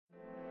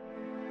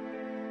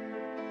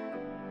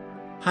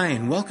Hi,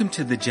 and welcome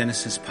to the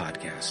Genesis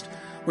Podcast.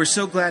 We're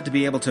so glad to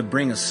be able to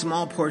bring a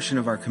small portion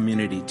of our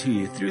community to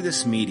you through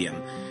this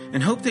medium,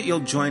 and hope that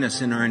you'll join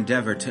us in our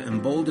endeavor to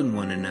embolden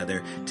one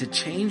another to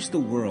change the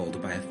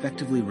world by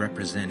effectively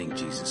representing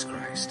Jesus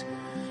Christ.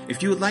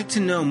 If you would like to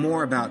know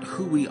more about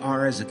who we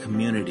are as a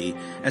community,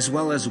 as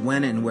well as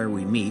when and where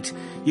we meet,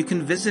 you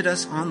can visit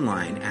us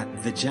online at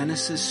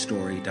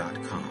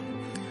thegenesisstory.com.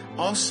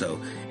 Also,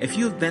 if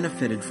you have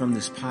benefited from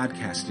this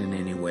podcast in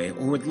any way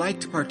or would like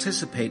to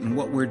participate in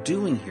what we're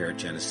doing here at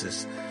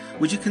Genesis,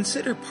 would you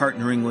consider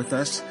partnering with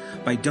us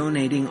by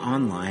donating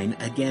online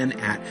again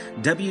at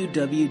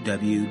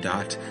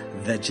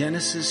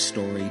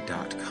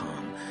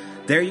www.thegenesisstory.com.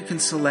 There you can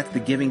select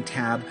the giving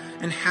tab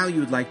and how you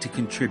would like to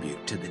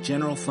contribute to the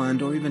general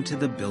fund or even to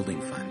the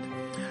building fund.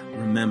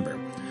 Remember,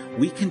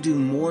 we can do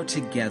more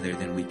together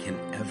than we can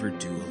ever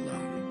do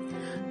alone.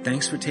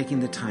 Thanks for taking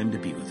the time to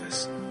be with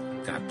us.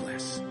 God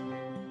bless.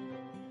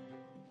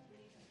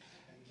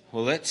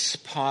 Well, let's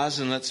pause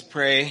and let's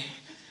pray.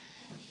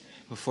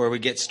 Before we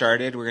get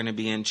started, we're going to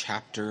be in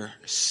chapter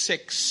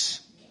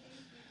 6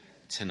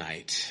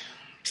 tonight.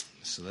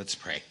 So let's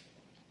pray.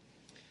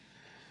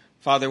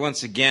 Father,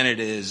 once again, it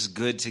is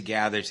good to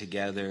gather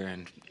together,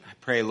 and I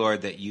pray,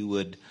 Lord, that you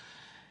would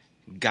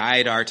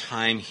guide our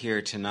time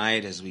here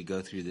tonight as we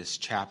go through this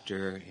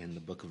chapter in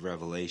the book of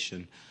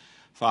Revelation.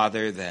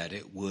 Father, that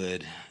it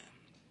would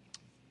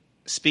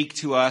speak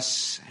to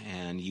us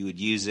and you would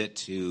use it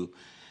to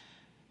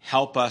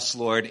help us,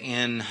 Lord,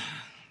 in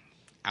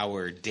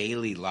our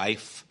daily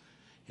life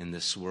in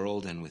this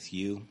world and with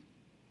you.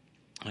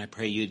 And I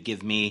pray you'd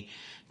give me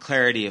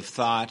clarity of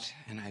thought,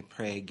 and I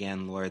pray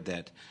again, Lord,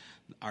 that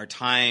our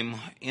time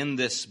in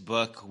this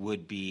book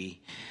would be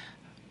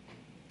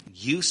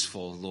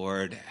useful,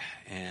 Lord,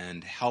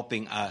 and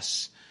helping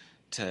us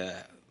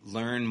to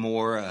learn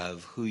more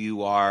of who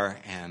you are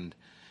and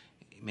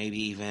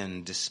maybe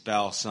even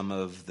dispel some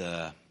of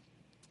the,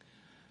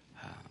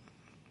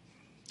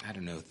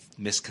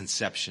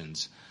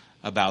 misconceptions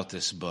about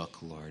this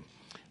book, Lord.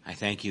 I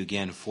thank you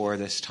again for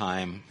this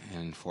time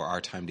and for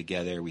our time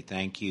together. We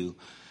thank you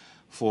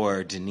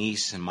for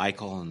Denise and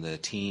Michael and the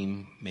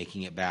team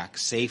making it back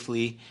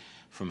safely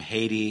from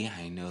Haiti.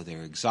 I know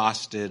they're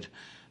exhausted,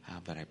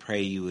 but I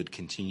pray you would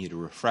continue to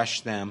refresh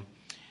them.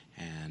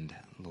 And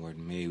Lord,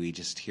 may we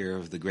just hear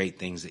of the great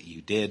things that you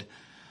did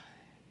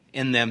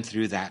in them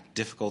through that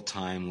difficult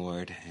time,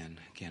 Lord. And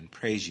again,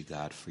 praise you,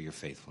 God, for your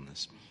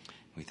faithfulness.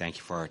 We thank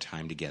you for our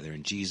time together.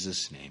 In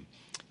Jesus' name,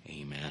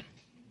 amen.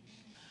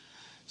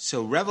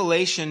 So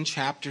Revelation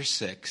chapter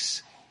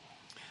 6.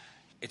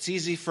 It's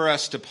easy for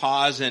us to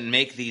pause and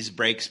make these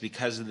breaks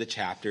because of the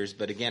chapters.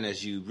 But again,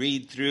 as you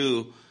read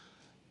through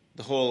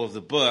the whole of the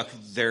book,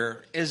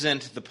 there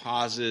isn't the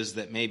pauses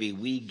that maybe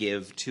we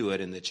give to it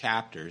in the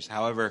chapters.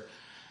 However,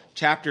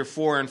 chapter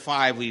 4 and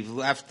 5, we've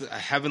left a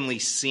heavenly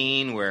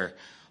scene where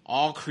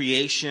all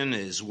creation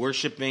is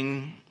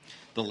worshiping.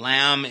 The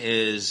Lamb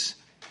is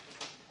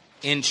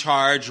in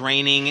charge,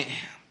 reigning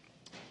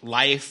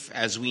life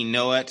as we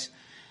know it.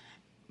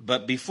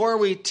 But before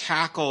we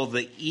tackle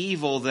the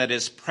evil that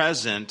is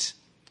present,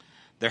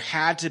 there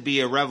had to be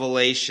a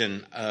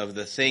revelation of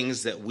the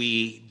things that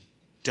we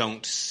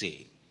don't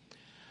see.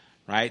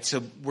 Right?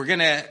 So we're going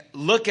to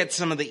look at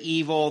some of the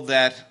evil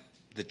that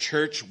the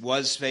church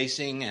was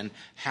facing and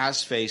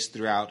has faced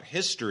throughout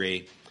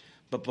history.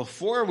 But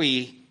before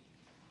we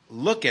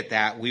look at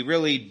that, we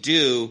really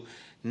do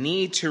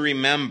need to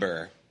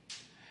remember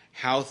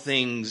how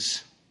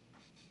things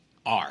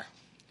are.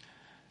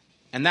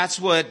 And that's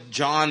what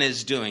John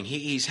is doing.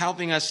 He's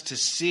helping us to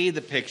see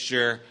the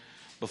picture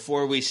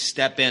before we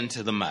step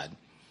into the mud,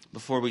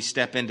 before we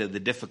step into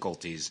the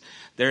difficulties.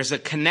 There's a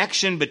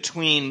connection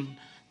between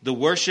the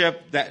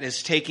worship that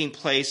is taking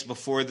place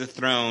before the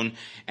throne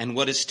and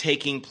what is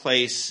taking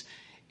place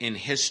in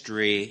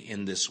history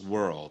in this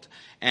world.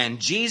 And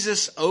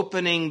Jesus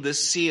opening the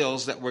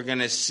seals that we're going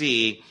to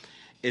see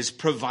is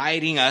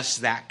providing us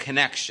that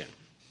connection.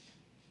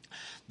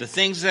 The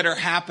things that are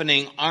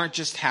happening aren't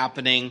just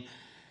happening.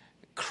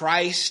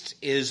 Christ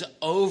is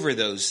over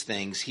those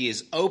things. He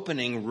is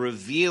opening,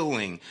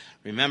 revealing.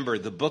 Remember,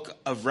 the book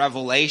of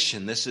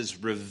Revelation, this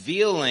is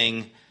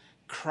revealing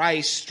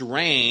Christ's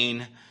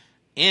reign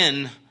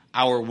in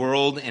our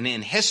world and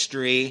in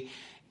history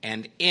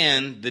and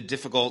in the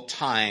difficult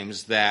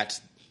times that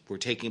were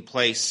taking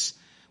place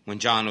when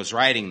John was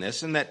writing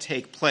this and that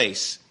take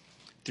place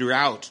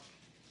throughout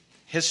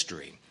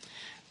history.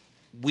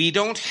 We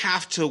don't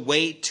have to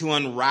wait to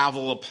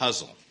unravel a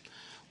puzzle.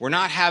 We're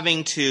not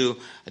having to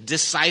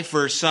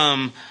decipher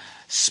some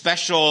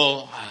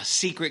special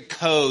secret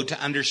code to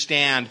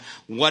understand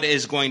what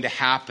is going to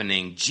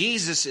happen.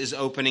 Jesus is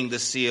opening the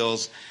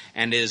seals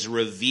and is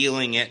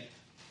revealing it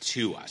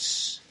to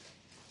us.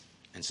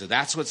 And so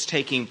that's what's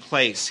taking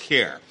place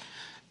here.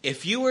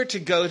 If you were to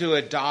go to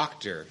a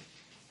doctor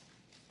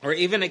or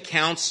even a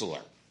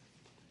counselor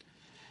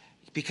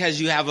because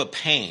you have a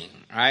pain,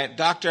 right?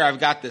 Doctor, I've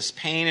got this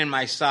pain in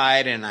my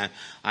side and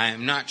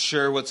I'm not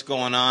sure what's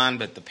going on,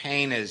 but the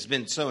pain has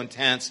been so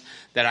intense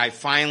that I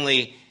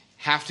finally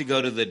have to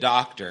go to the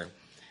doctor.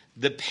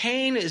 The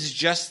pain is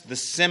just the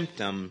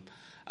symptom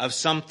of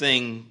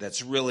something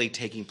that's really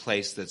taking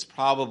place that's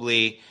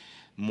probably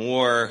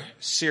more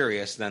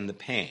serious than the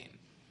pain,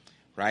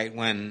 right?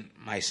 When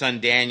my son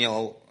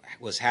Daniel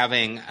was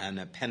having an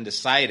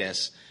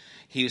appendicitis,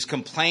 he was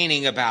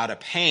complaining about a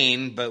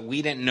pain, but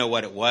we didn't know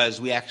what it was.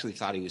 We actually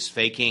thought he was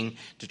faking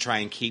to try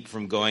and keep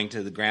from going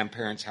to the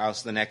grandparents'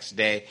 house the next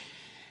day.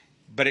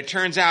 But it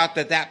turns out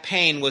that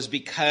pain was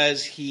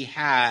because he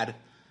had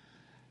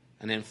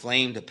an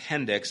inflamed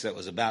appendix that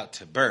was about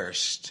to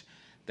burst,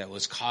 that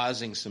was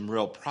causing some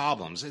real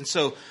problems. And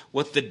so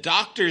what the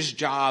doctor's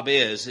job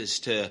is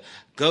to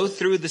go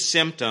through the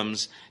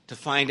symptoms to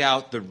find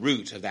out the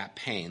root of that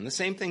pain. The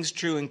same thing's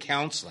true in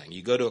counseling.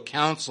 You go to a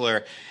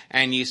counselor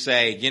and you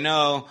say,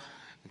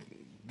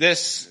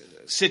 this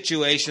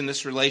situation,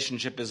 this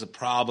relationship is a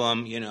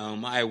problem.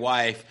 My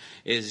wife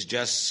is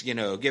just,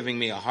 giving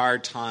me a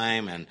hard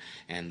time,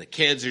 and the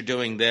kids are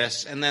doing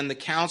this. And then the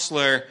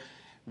counselor,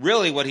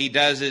 really what he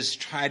does is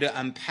try to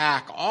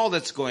unpack all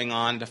that's going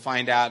on to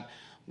find out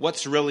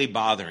what's really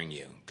bothering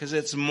you. Because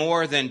it's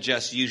more than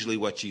just usually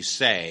what you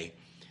say.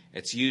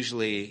 It's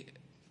usually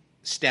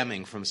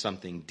stemming from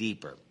something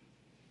deeper.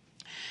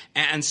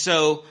 And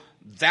so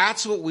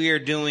that's what we are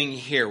doing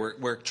here.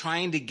 We're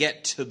trying to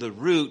get to the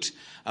root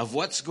of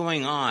what's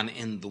going on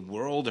in the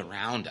world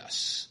around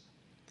us.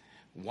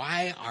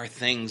 Why are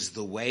things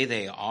the way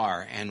they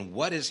are, and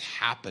what is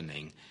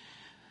happening?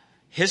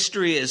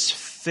 History is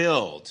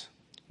filled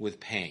with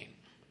pain.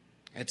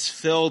 It's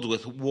filled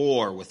with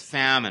war, with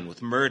famine,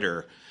 with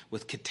murder,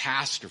 with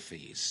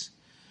catastrophes.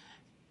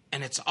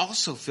 And it's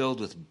also filled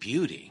with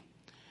beauty.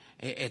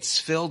 It's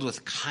filled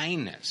with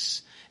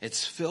kindness.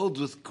 It's filled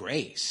with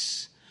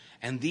grace.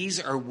 And these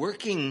are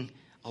working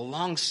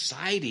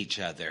alongside each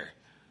other.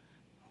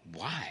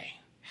 Why?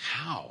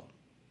 How?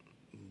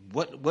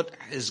 What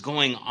is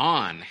going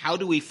on? How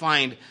do we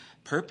find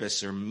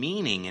purpose or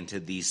meaning into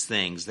these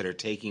things that are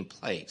taking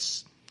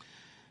place?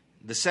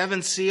 The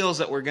 7 seals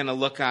that we're going to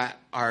look at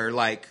are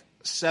like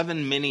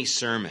 7 mini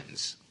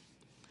sermons,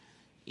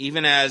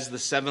 even as the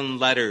 7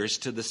 letters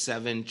to the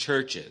 7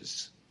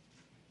 churches.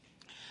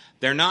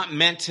 They're not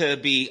meant to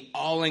be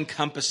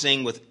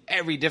all-encompassing with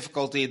every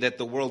difficulty that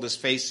the world is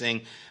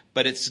facing,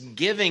 but it's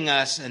giving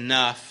us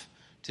enough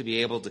to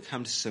be able to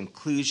come to some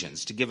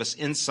conclusions, to give us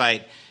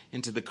insight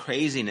into the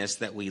craziness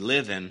that we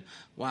live in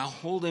while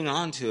holding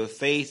on to a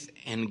faith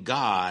in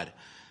God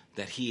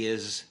that He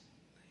is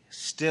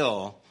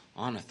still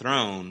on a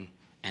throne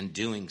and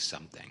doing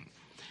something.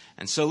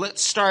 And so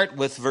let's start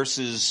with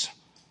verses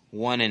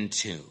 1 and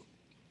 2.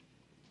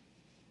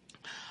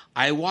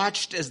 I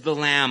watched as the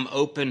Lamb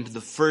opened the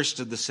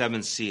first of the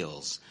 7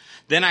 seals.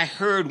 Then I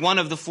heard one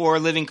of the 4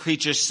 living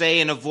creatures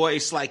say in a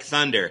voice like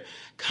thunder,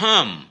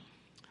 "Come."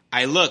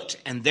 I looked,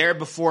 and there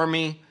before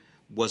me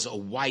was a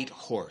white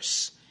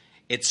horse.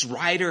 Its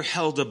rider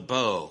held a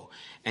bow,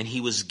 and he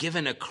was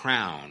given a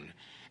crown,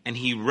 and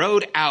he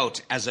rode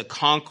out as a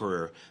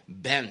conqueror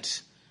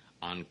bent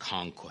on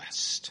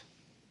conquest.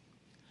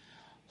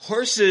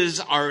 Horses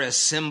are a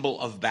symbol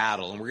of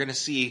battle, and we're going to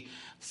see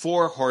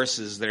 4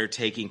 horses that are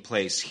taking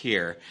place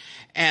here.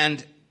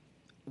 And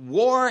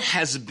war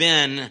has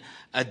been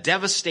a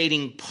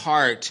devastating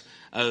part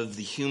of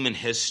the human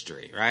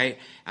history, right?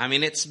 I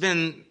mean, it's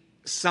been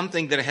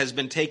something that has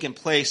been taking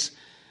place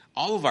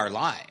all of our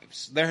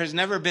lives. There has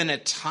never been a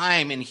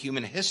time in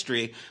human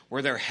history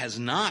where there has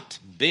not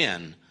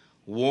been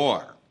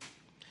war.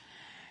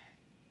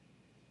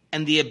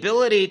 And the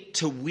ability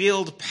to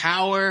wield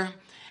power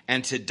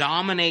and to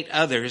dominate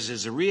others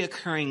is a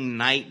reoccurring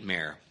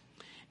nightmare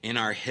in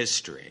our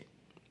history.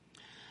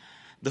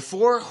 The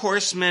 4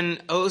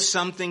 horsemen owe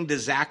something to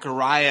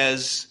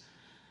Zechariah's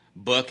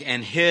book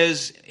and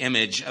his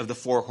image of the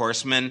 4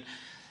 horsemen,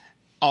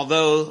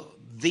 although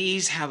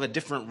these have a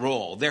different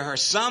role. There are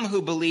some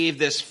who believe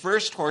this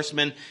first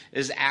horseman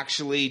is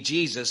actually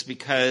Jesus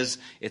because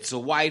it's a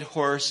white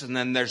horse, and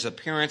then there's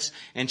appearance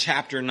in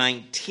chapter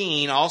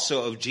 19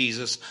 also of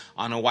Jesus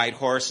on a white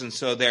horse, and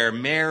so they're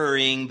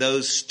marrying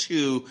those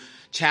 2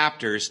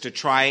 chapters to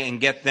try and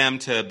get them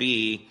to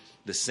be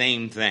the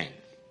same thing.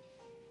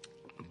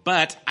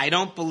 But I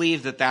don't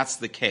believe that that's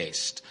the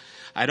case.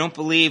 I don't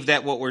believe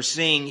that what we're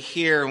seeing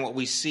here and what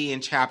we see in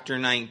chapter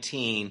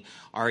 19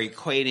 are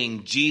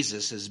equating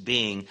Jesus as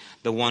being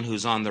the one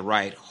who's on the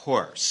right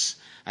horse.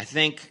 I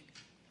think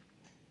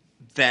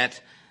that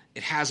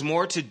it has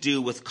more to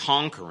do with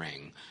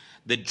conquering,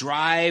 the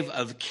drive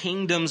of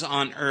kingdoms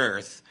on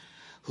earth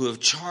who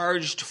have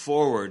charged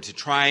forward to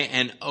try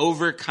and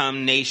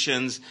overcome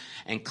nations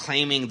and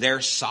claiming their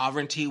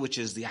sovereignty, which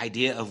is the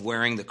idea of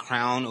wearing the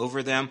crown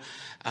over them.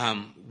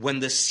 When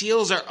the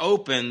seals are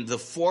opened, the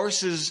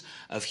forces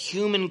of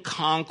human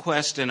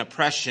conquest and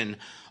oppression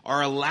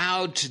are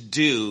allowed to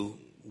do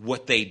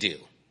what they do.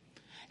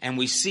 And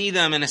we see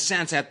them, in a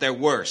sense, at their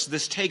worst.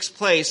 This takes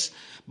place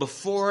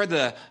before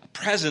the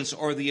presence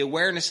or the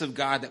awareness of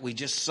God that we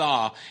just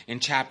saw in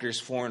chapters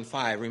 4 and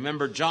 5.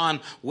 Remember, John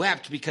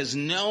wept because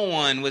no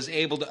one was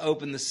able to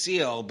open the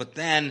seal, but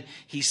then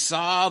he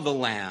saw the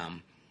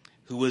Lamb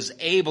who was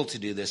able to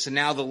do this. And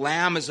now the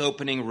Lamb is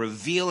opening,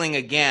 revealing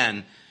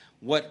again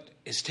what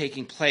is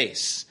taking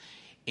place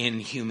in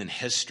human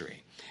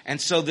history.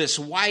 And so this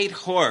white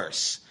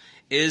horse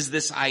is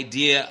this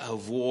idea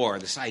of war,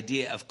 this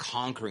idea of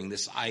conquering,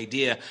 this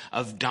idea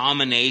of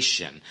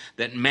domination,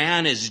 that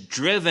man is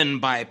driven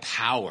by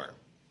power.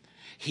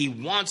 He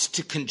wants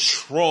to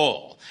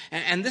control.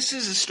 And this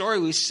is a story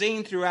we've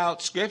seen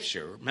throughout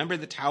Scripture. Remember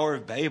the Tower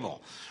of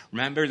Babel.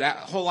 Remember that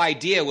whole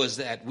idea was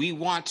that we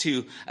want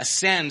to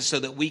ascend so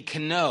that we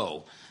can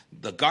know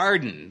the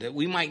garden, that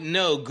we might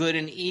know good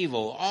and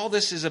evil. All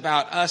this is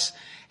about us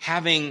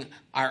having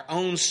our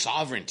own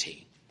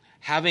sovereignty,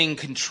 having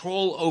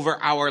control over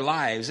our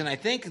lives. And I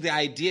think the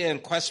idea in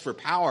quest for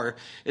power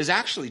is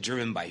actually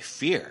driven by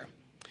fear.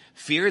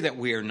 Fear that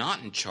we are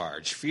not in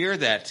charge. Fear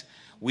that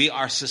we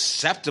are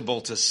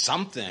susceptible to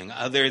something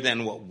other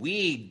than what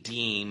we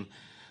deem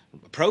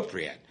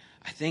appropriate.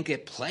 I think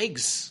it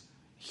plagues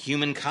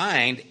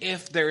humankind.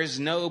 If there is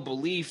no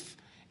belief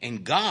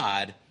in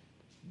God,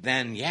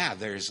 then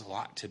there's a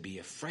lot to be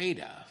afraid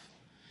of.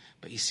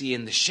 But you see,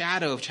 in the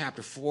shadow of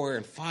chapter 4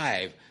 and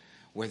 5,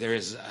 where there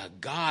is a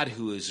God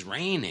who is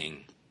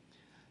reigning,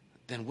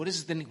 then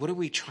what are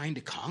we trying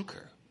to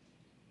conquer?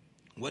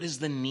 What is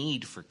the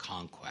need for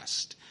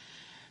conquest?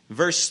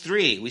 Verse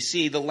 3, we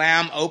see the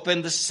Lamb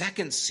opened the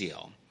second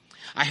seal.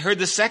 I heard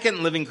the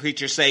second living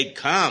creature say,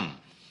 "Come."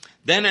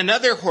 Then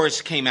another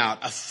horse came out,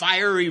 a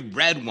fiery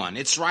red one.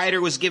 Its rider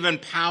was given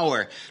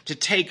power to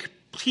take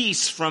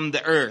peace from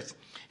the earth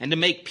and to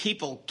make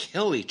people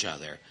kill each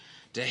other.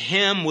 To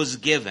him was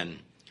given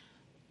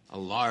a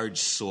large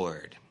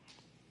sword.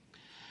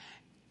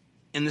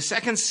 In the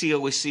second seal,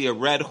 we see a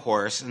red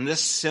horse, and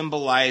this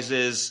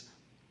symbolizes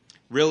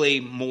really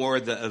more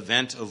the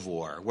event of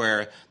war,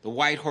 where the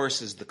white horse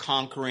is the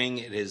conquering,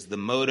 it is the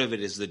motive, it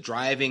is the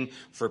driving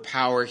for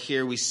power.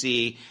 Here we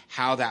see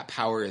how that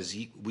power is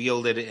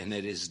wielded, and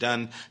it is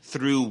done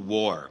through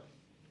war.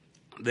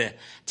 The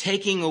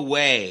taking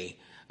away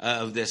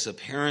of this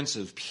appearance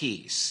of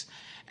peace.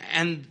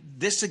 And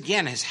this,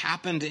 again, has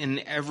happened in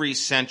every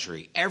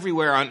century,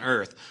 everywhere on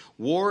earth.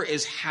 War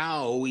is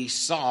how we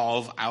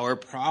solve our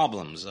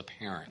problems,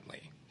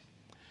 apparently,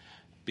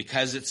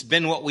 because it's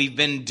been what we've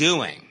been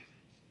doing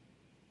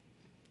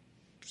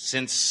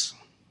since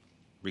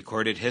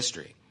recorded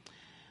history.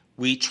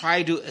 We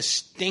try to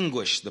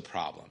extinguish the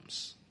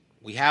problems.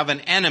 We have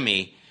an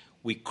enemy,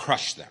 we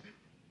crush them,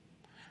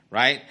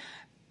 right?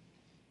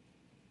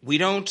 We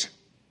don't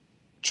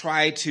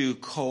try to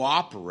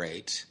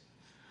cooperate.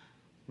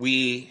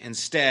 We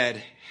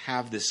instead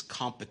have this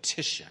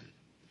competition.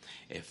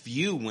 If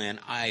you win,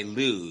 I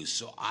lose,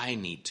 so I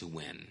need to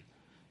win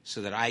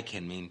so that I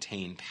can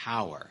maintain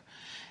power.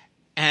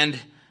 And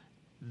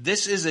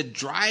this is a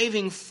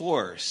driving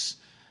force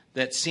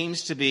that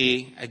seems to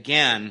be,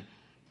 again,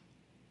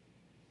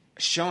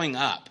 showing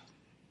up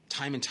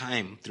time and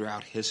time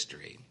throughout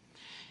history.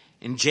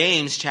 In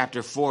James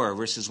chapter 4,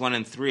 verses 1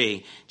 and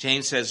 3,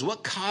 James says,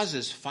 "What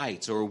causes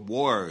fights or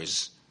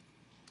wars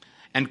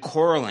and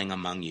quarreling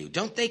among you?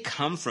 Don't they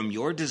come from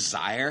your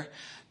desire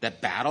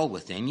that battle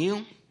within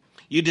you?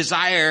 You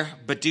desire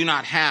but do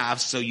not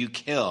have, so you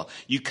kill.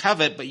 You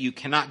covet but you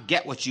cannot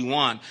get what you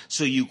want,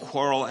 so you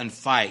quarrel and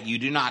fight. You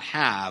do not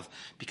have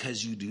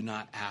because you do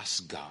not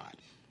ask God."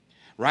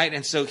 Right?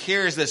 And so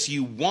here's this,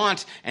 you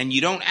want and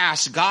you don't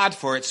ask God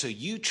for it, so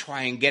you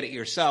try and get it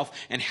yourself.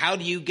 And how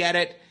do you get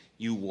it?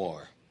 You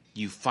war,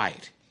 you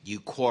fight, you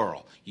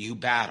quarrel, you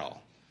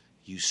battle,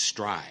 you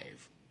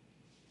strive.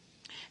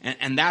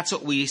 And that's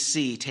what we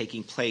see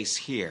taking place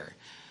here.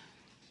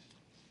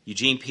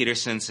 Eugene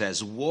Peterson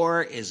says,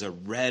 "War is a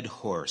red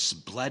horse,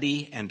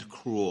 bloody and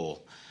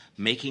cruel,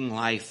 making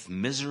life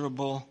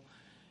miserable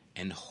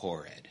and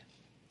horrid."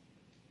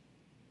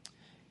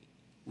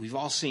 We've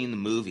all seen the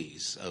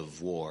movies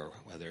of war,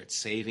 whether it's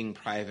Saving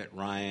Private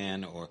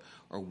Ryan or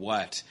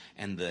what,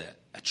 and the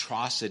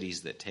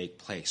atrocities that take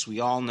place. We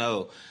all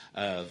know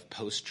of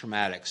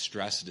post-traumatic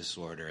stress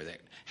disorder that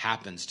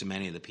happens to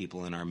many of the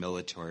people in our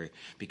military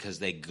because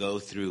they go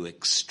through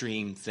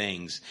extreme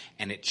things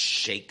and it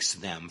shakes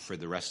them for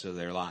the rest of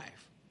their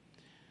life.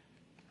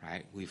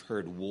 Right? We've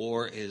heard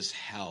war is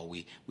hell.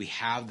 We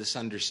have this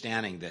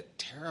understanding that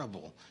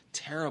terrible,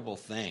 terrible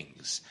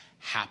things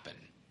happen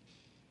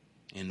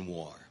in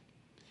war.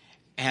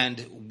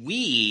 And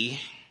we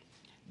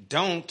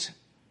don't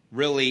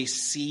really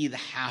see the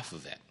half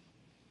of it.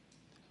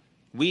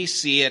 We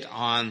see it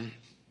on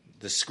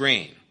the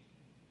screen.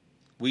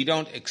 We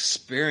don't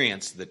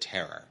experience the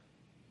terror.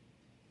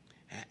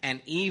 And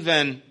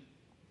even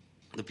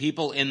the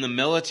people in the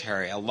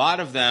military, a lot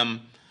of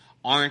them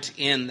aren't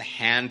in the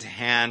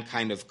hand-to-hand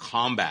kind of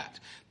combat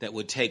that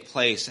would take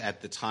place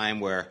at the time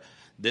where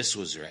this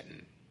was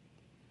written.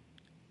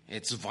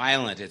 It's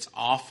violent, it's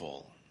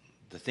awful.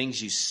 The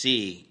things you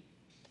see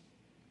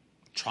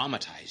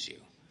traumatize you.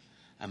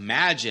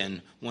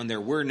 Imagine when there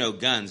were no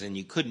guns and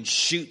you couldn't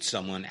shoot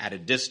someone at a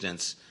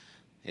distance.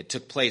 It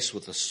took place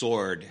with a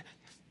sword,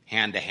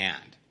 hand to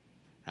hand,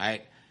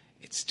 right?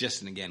 It's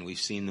just, and again, we've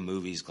seen the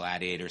movies,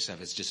 Gladiator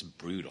stuff, it's just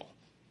brutal.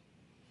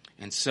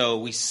 And so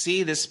we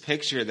see this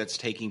picture that's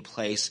taking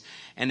place.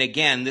 And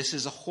again, this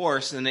is a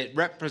horse, and it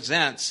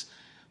represents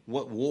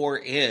what war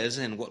is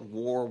and what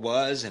war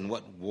was and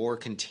what war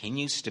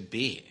continues to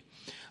be.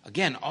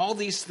 Again, all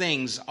these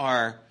things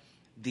are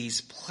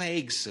these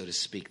plagues, so to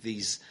speak,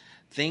 these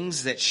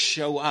things that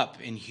show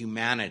up in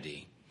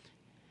humanity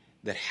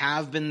that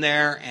have been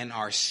there and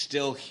are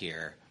still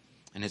here.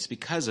 And it's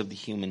because of the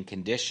human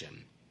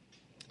condition.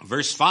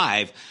 Verse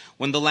 5,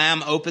 when the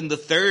Lamb opened the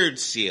third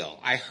seal,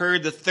 I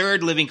heard the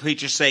third living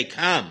creature say,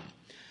 "Come."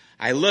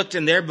 I looked,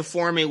 and there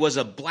before me was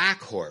a black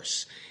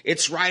horse.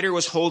 Its rider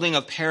was holding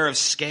a pair of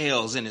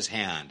scales in his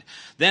hand.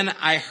 Then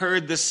I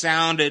heard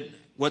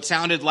what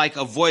sounded like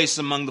a voice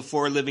among the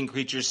four living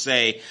creatures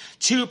say,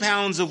 2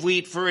 pounds of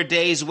wheat for a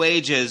day's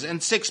wages,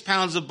 and 6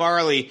 pounds of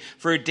barley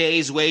for a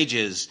day's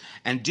wages,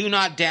 and do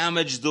not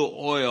damage the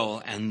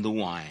oil and the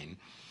wine.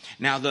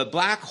 Now the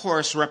black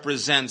horse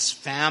represents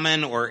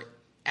famine or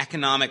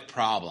economic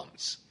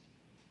problems.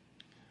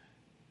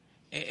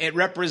 It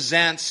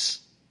represents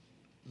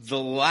the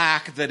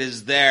lack that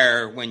is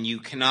there when you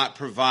cannot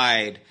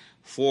provide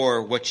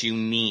for what you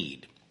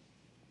need.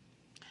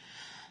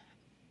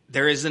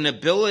 There is an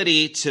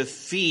ability to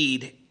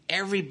feed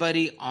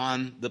everybody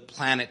on the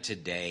planet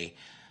today,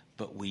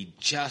 but we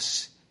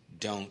just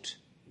don't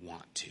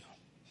want to.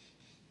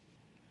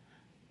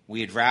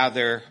 We'd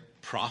rather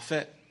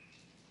profit.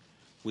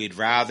 We'd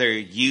rather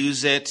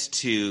use it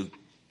to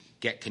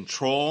get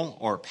control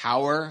or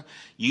power,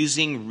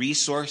 using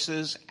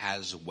resources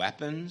as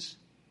weapons.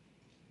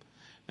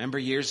 Remember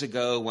years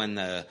ago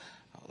when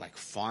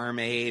Farm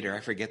Aid, or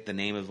I forget the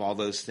name of all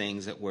those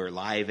things that were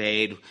Live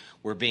Aid,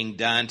 were being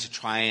done to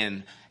try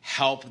and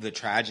help the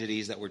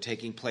tragedies that were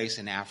taking place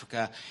in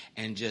Africa,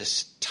 and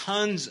just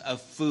tons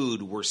of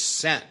food were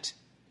sent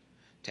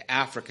to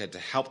Africa to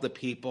help the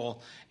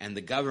people, and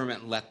the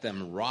government let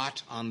them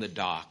rot on the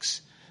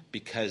docks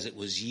because it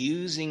was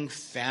using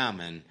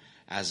famine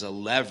as a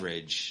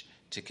leverage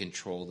to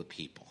control the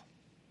people.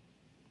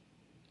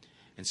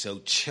 And so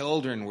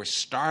children were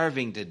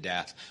starving to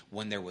death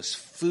when there was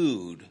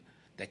food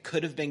that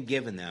could have been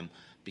given them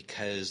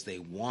because they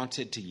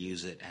wanted to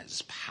use it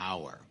as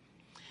power.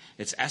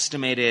 It's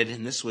estimated,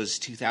 and this was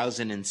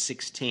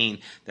 2016,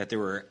 that there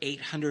were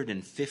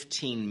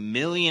 815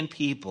 million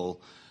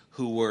people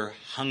who were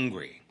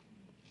hungry.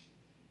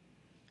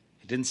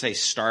 It didn't say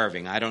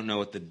starving. I don't know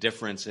what the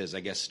difference is. I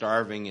guess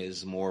starving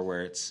is more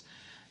where it's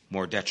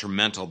more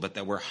detrimental, but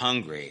that we're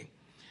hungry.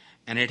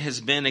 And it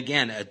has been,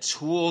 again, a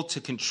tool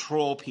to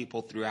control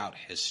people throughout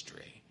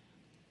history.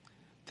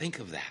 Think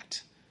of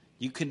that.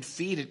 You can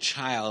feed a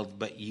child,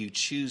 but you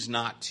choose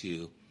not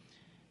to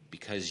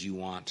because you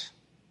want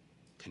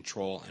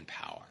control and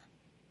power.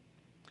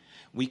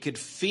 We could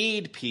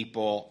feed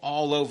people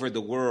all over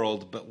the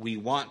world, but we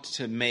want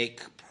to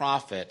make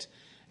profit,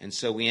 and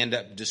so we end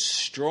up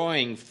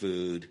destroying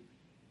food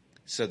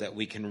so that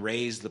we can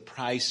raise the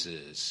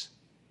prices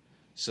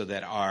so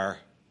that our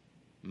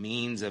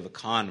means of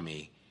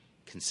economy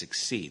can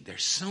succeed.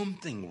 There's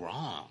something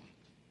wrong,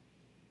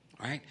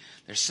 right?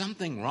 There's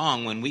something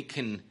wrong when we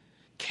can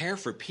care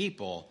for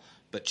people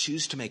but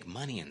choose to make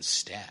money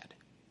instead.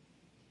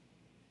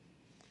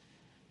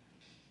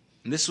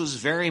 And this was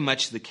very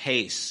much the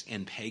case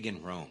in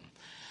pagan Rome,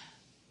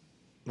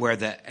 where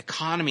the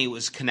economy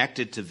was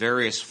connected to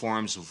various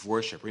forms of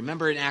worship.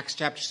 Remember in Acts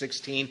chapter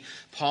 16,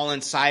 Paul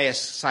and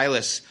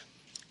Silas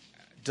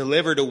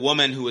delivered a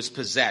woman who was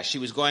possessed. She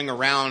was going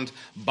around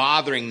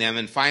bothering them,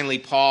 and finally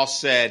Paul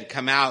said,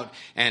 "Come out,"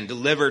 and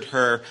delivered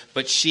her.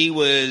 But she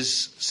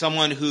was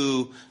someone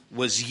who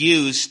was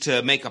used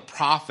to make a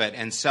profit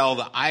and sell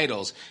the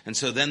idols. And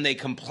so then they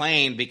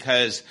complained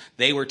because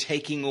they were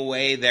taking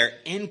away their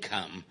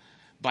income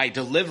by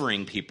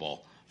delivering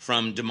people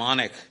from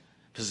demonic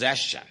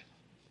possession.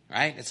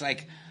 Right? It's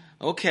like,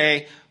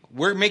 okay,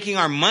 we're making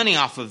our money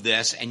off of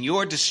this, and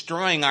you're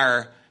destroying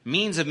our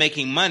means of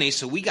making money,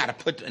 so we got to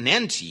put an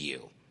end to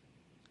you.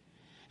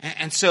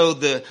 And so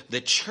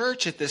the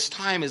church at this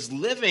time is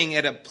living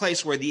at a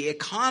place where the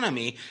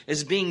economy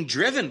is being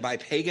driven by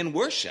pagan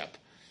worship.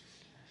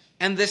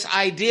 And this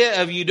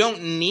idea of you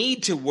don't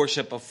need to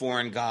worship a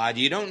foreign god,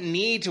 you don't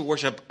need to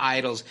worship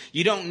idols,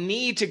 you don't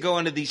need to go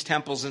into these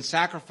temples and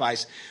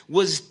sacrifice,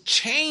 was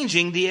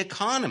changing the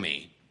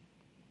economy.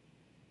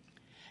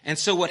 And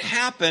so what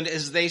happened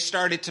is they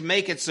started to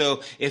make it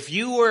so if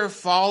you were a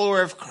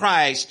follower of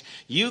Christ,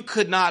 you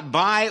could not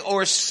buy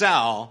or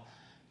sell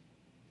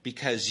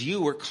because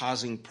you were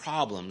causing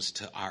problems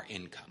to our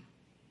income.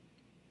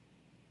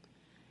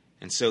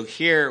 And so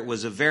here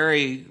was a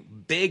very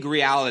big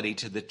reality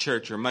to the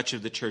church, or much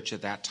of the church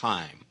at that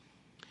time.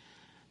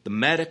 The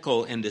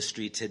medical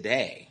industry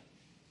today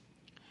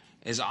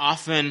is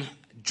often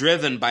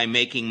driven by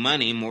making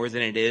money more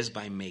than it is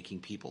by making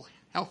people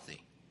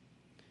healthy.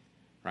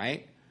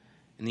 Right?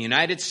 In the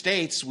United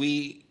States,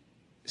 we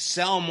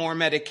sell more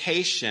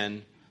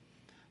medication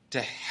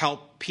to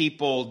help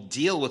people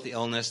deal with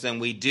illness than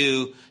we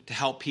do to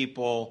help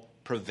people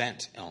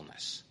prevent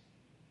illness.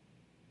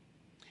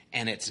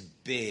 And it's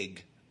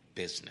big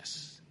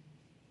business.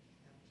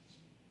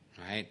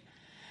 Right?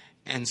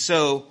 And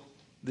so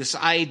this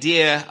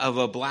idea of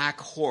a black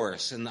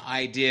horse and the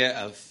idea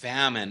of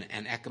famine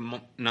and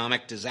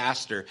economic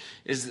disaster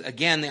is,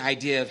 again, the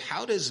idea of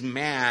how does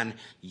man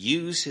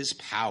use his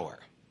power?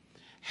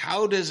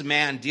 How does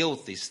man deal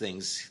with these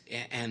things?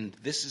 And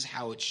this is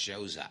how it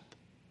shows up.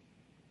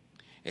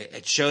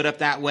 It showed up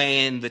that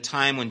way in the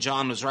time when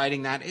John was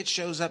writing that. It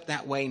shows up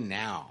that way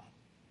now.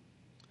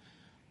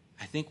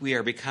 I think we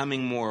are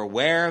becoming more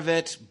aware of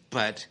it,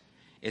 but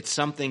it's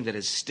something that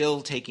is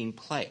still taking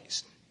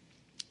place.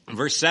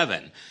 Verse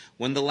 7,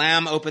 when the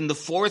Lamb opened the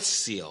fourth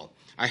seal,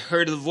 I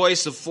heard the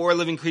voice of 4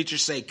 living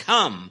creatures say,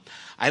 "Come."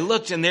 I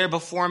looked, and there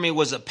before me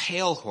was a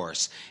pale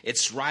horse.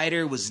 Its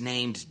rider was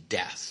named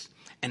Death,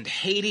 and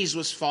Hades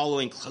was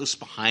following close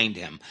behind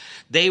him.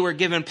 They were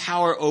given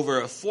power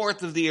over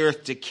 1/4 of the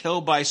earth to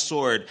kill by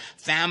sword,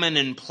 famine,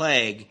 and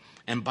plague,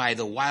 and by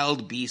the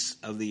wild beasts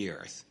of the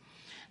earth.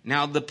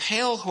 Now, the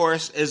pale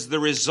horse is the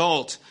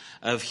result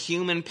of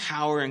human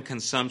power and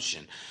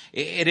consumption.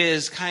 It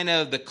is kind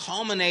of the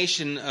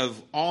culmination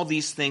of all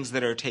these things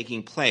that are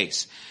taking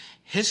place.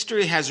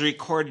 History has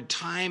recorded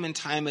time and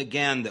time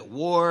again that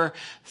war,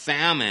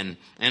 famine,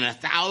 and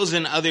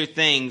 1,000 other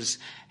things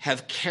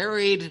have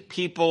carried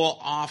people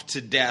off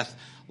to death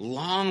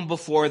long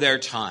before their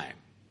time.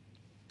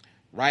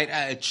 Right?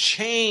 A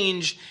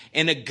change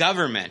in a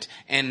government,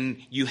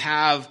 and you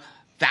have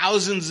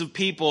thousands of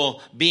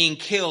people being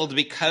killed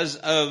because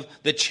of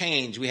the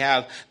change. We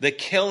have the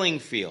killing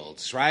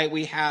fields, right?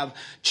 We have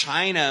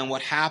China and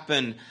what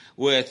happened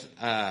with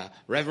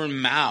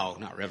Chairman Mao.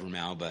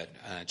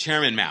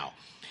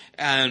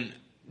 And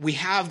we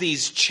have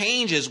these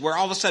changes where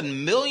all of a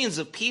sudden millions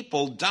of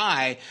people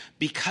die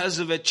because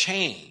of a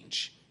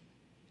change.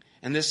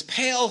 And this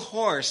pale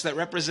horse that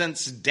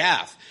represents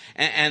death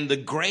and the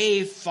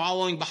grave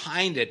following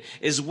behind it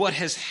is what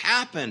has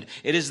happened.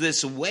 It is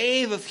this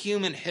wave of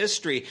human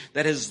history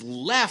that has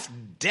left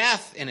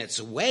death in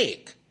its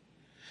wake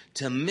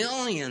to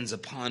millions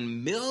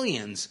upon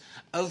millions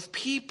of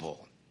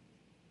people.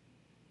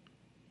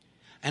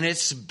 And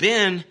it's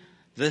been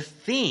the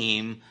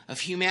theme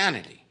of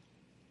humanity.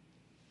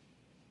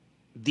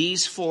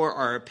 These 4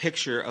 are a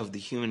picture of the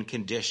human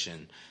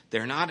condition.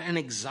 They're not an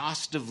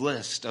exhaustive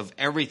list of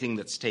everything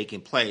that's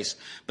taking place,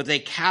 but they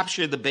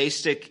capture the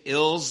basic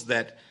ills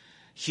that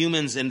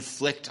humans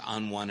inflict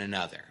on one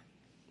another.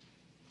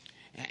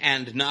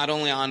 And not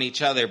only on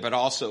each other, but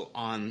also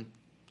on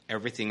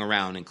everything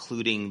around,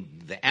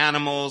 including the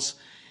animals,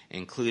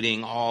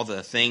 including all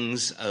the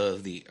things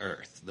of the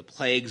earth, the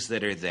plagues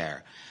that are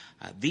there.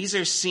 These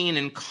are seen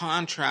in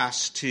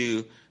contrast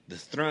to the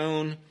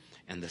throne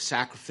and the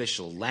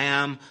sacrificial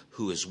lamb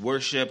who is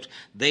worshipped.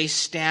 They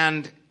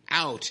stand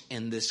out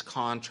in this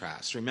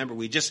contrast. Remember,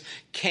 we just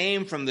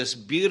came from this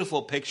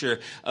beautiful picture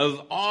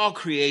of all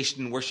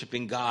creation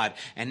worshiping God,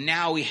 and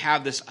now we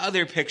have this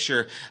other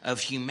picture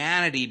of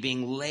humanity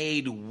being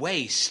laid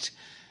waste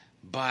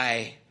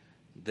by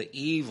the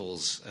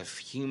evils of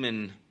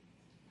human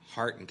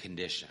heart and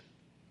condition.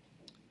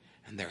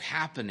 And they're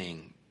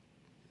happening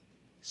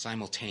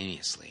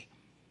simultaneously.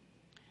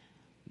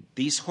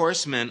 These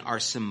horsemen are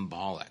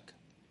symbolic,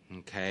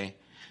 okay?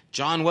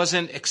 John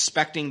wasn't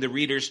expecting the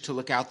readers to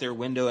look out their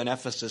window in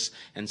Ephesus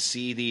and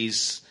see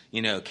these,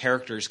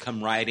 characters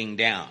come riding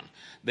down.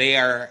 They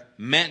are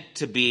meant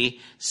to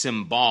be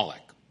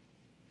symbolic.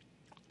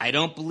 I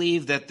don't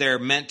believe that they're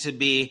meant to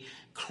be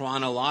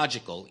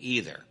chronological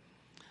either.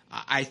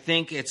 I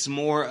think it's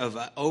more of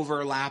an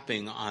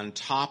overlapping on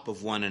top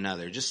of one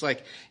another. Just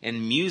like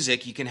in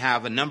music, you can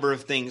have a number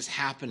of things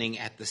happening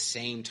at the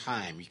same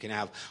time. You can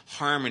have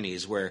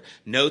harmonies where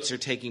notes are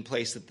taking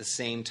place at the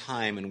same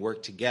time and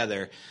work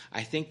together.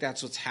 I think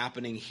that's what's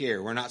happening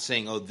here. We're not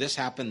saying, this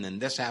happened, then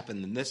this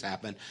happened, then this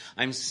happened.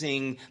 I'm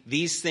saying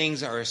these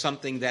things are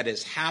something that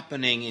is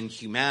happening in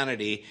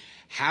humanity,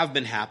 have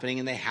been happening,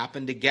 and they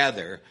happen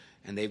together,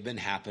 and they've been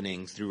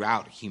happening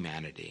throughout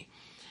humanity.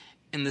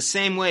 In the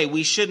same way,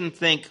 we shouldn't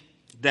think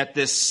that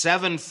this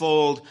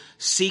 7-fold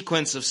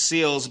sequence of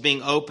seals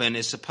being open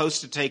is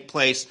supposed to take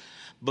place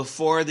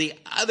before the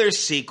other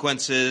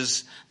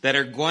sequences that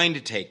are going to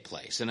take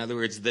place. In other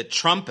words, the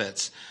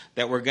trumpets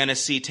that we're going to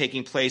see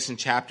taking place in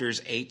chapters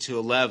 8 to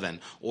 11,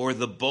 or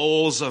the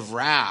bowls of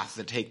wrath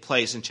that take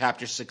place in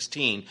chapter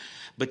 16.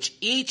 But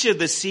each of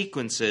the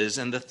sequences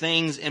and the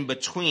things in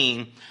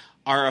between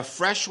are a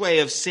fresh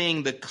way of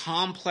seeing the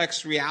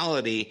complex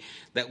reality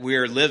that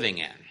we're living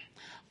in.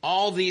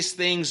 All these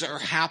things are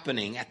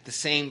happening at the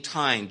same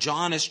time.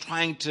 John is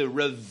trying to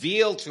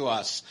reveal to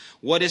us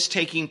what is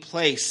taking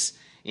place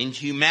in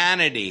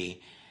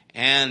humanity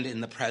and in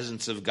the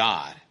presence of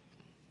God.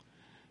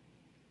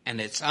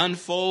 And it's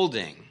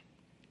unfolding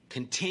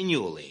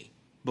continually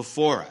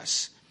before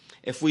us.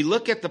 If we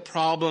look at the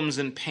problems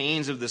and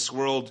pains of this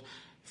world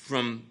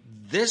from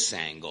this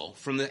angle,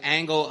 from the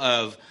angle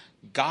of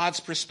God's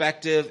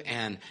perspective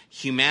and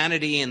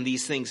humanity and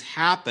these things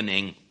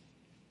happening,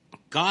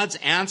 God's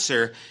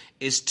answer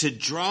is to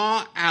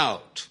draw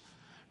out,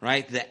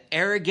 right, the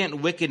arrogant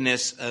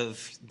wickedness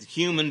of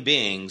human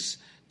beings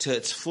to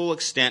its full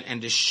extent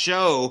and to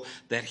show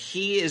that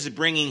he is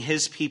bringing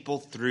his people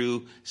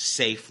through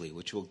safely,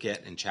 which we'll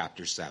get in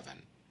chapter 7.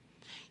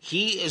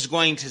 He is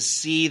going to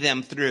see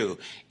them through.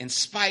 In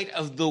spite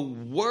of the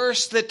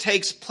worst that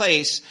takes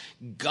place,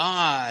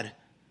 God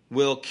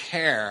will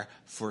care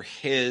for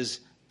his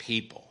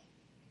people.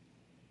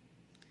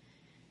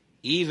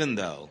 Even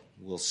though,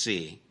 we'll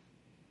see,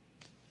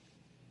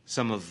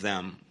 some of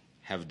them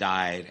have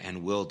died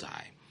and will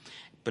die.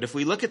 But if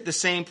we look at the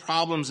same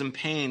problems and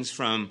pains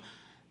from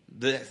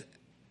the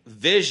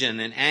vision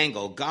and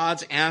angle,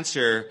 God's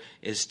answer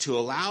is to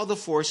allow the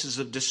forces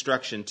of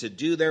destruction to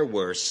do their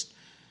worst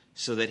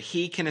so that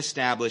he can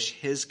establish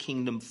his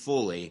kingdom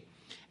fully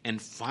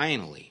and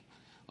finally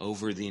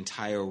over the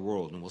entire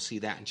world. And we'll see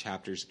that in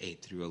chapters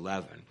 8 through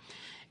 11.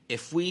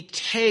 If we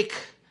take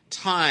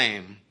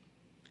time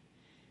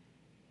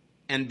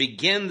and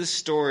begin the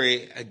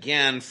story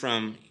again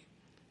from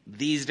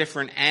these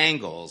different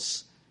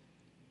angles,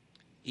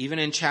 even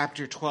in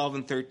chapter 12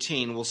 and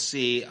 13, we'll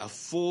see a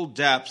full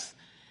depth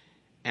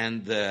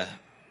and the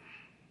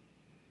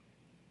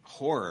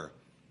horror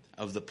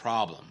of the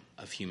problem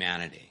of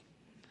humanity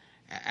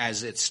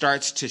as it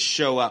starts to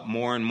show up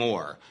more and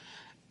more.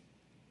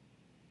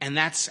 And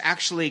that's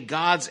actually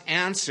God's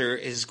answer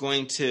is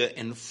going to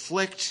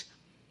inflict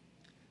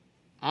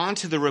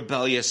onto the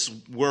rebellious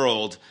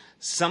world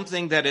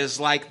something that is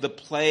like the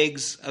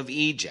plagues of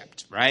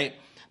Egypt, right?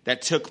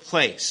 That took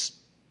place.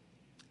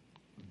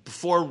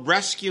 Before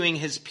rescuing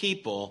his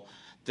people,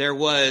 there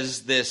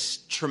was this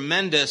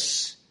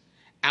tremendous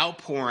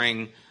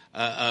outpouring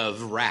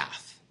of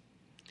wrath.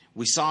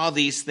 We saw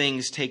these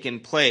things taking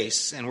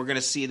place, and we're going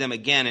to see them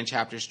again in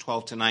chapters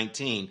 12 to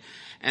 19.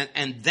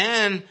 And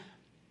then,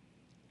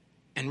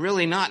 and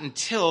really not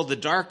until the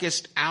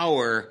darkest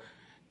hour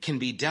can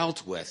be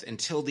dealt with,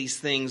 until these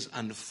things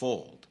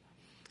unfold,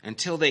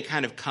 until they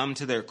kind of come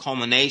to their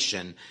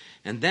culmination.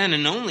 And then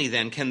and only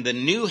then can the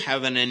new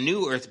heaven and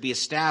new earth be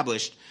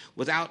established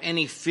without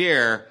any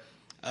fear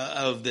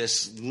of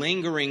this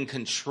lingering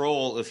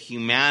control of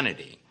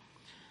humanity,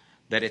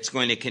 that it's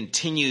going to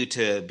continue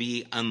to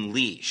be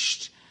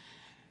unleashed,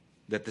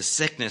 that the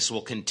sickness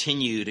will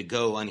continue to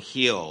go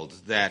unhealed,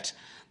 that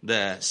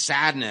the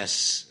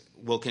sadness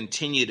will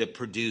continue to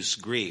produce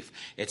grief.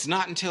 It's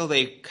not until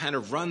they kind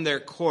of run their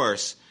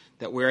course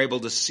that we're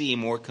able to see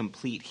more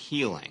complete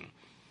healing.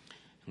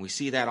 And we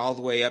see that all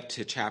the way up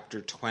to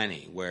chapter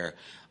 20, where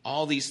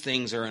all these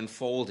things are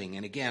unfolding.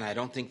 And again, I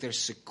don't think they're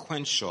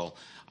sequential.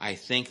 I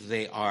think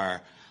they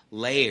are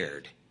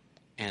layered,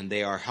 and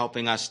they are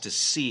helping us to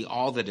see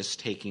all that is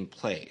taking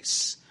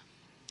place.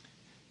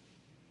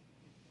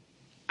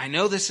 I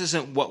know this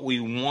isn't what we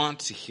want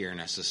to hear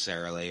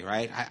necessarily,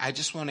 right? I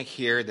just want to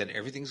hear that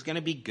everything's going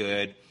to be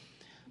good,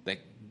 that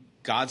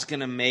God's going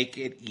to make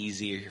it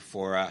easier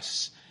for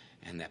us,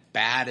 and that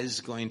bad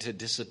is going to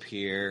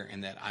disappear,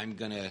 and that I'm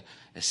going to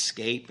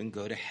escape and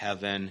go to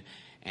heaven,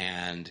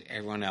 and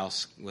everyone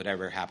else,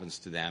 whatever happens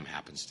to them,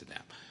 happens to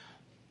them.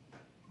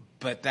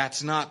 But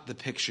that's not the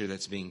picture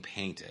that's being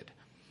painted.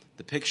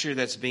 The picture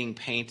that's being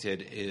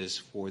painted is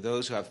for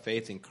those who have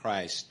faith in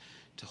Christ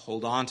to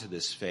hold on to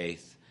this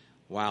faith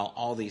while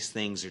all these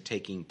things are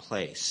taking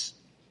place,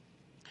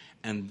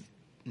 and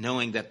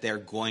knowing that they're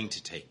going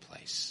to take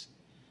place,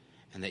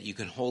 and that you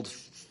can hold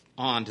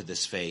on to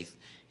this faith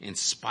in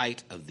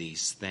spite of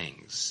these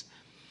things.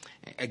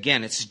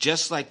 Again, it's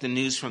just like the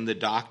news from the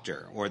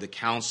doctor or the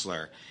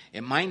counselor.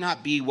 It might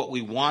not be what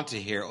we want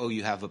to hear, oh,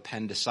 you have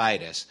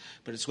appendicitis,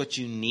 but it's what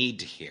you need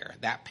to hear.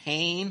 That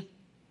pain,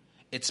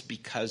 it's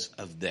because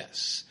of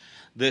this.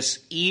 This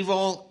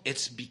evil,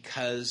 it's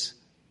because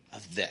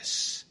of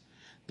this.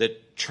 The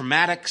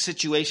traumatic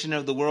situation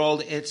of the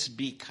world, it's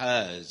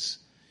because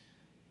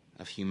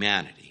of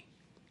humanity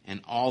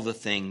and all the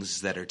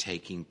things that are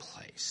taking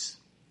place.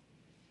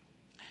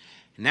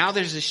 Now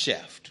there's a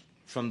shift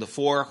from the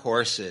four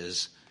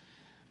horses,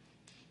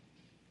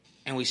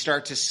 and we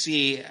start to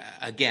see,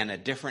 again, a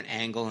different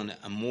angle and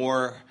a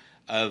more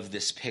of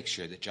this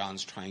picture that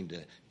John's trying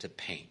to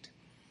paint.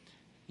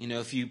 You know,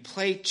 if you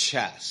play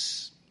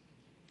chess,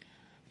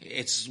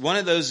 it's one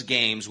of those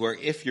games where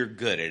if you're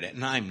good at it,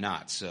 and I'm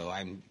not, so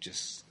I'm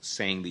just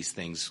saying these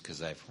things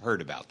because I've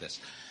heard about this.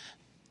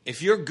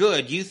 If you're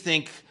good, you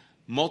think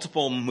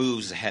multiple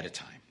moves ahead of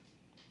time,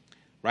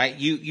 right?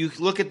 You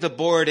look at the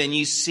board and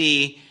you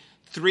see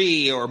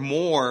 3 or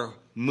more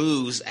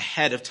moves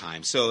ahead of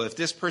time. So if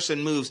this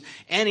person moves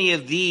any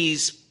of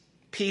these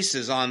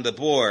pieces on the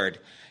board,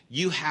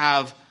 you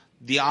have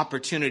the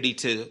opportunity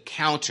to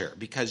counter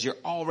because you're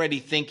already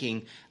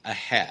thinking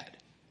ahead.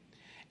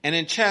 And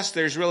in chess,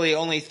 there's really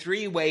only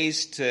 3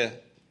 ways to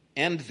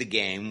end the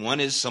game. One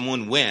is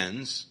someone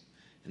wins,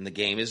 and the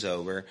game is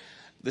over.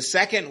 The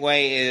second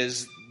way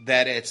is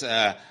that it's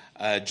a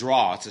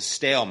draw. It's a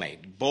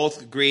stalemate.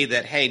 Both agree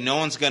that, hey, no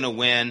one's going to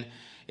win.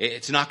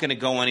 It's not going to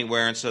go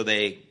anywhere, and so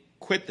they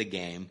quit the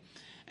game.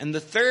 And the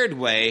third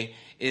way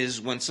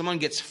is when someone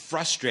gets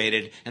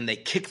frustrated and they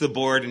kick the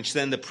board and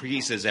send the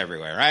pieces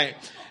everywhere, right?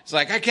 It's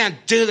like, I can't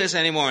do this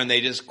anymore, and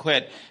they just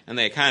quit, and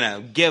they kind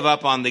of give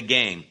up on the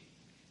game.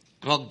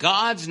 Well,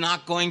 God's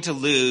not going to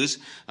lose,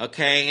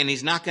 okay, and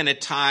he's not going to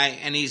tie,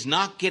 and he's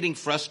not getting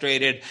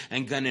frustrated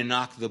and going to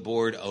knock the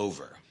board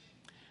over.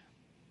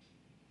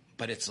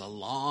 But it's a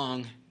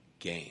long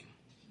game.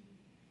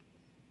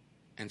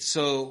 And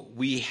so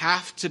we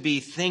have to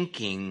be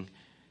thinking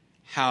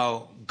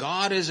how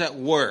God is at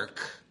work,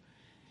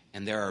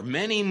 and there are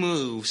many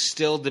moves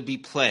still to be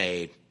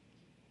played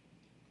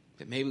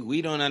that maybe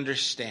we don't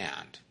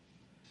understand.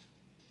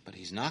 But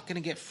he's not going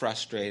to get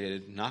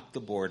frustrated, knock the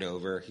board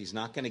over. He's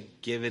not going to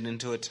give it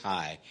into a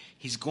tie.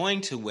 He's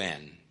going to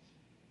win.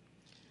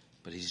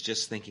 But he's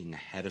just thinking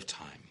ahead of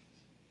time.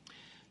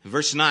 In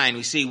verse 9,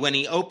 we see, when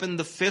he opened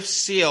the fifth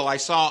seal, I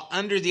saw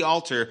under the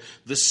altar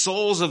the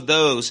souls of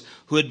those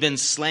who had been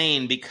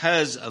slain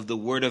because of the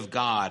word of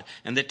God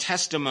and the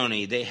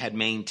testimony they had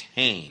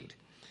maintained.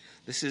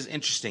 This is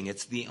interesting.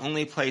 It's the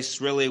only place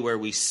really where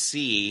we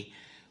see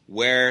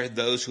where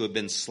those who have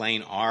been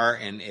slain are,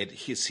 and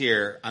it is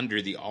here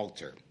under the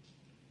altar,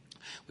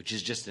 which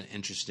is just an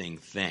interesting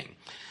thing.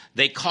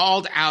 They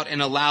called out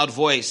in a loud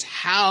voice,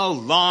 "How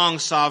long,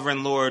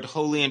 sovereign Lord,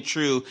 holy and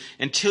true,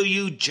 until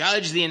you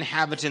judge the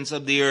inhabitants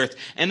of the earth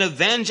and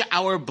avenge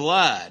our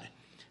blood?"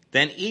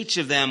 Then each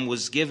of them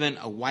was given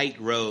a white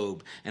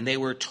robe, and they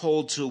were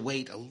told to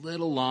wait a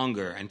little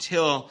longer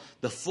until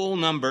the full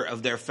number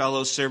of their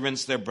fellow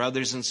servants, their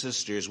brothers and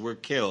sisters, were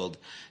killed,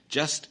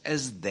 just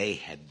as they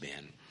had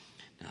been.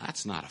 Now,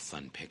 that's not a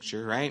fun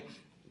picture, right?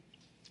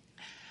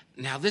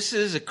 Now, this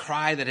is a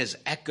cry that has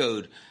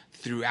echoed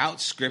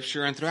throughout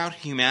Scripture and throughout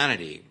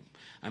humanity.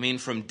 I mean,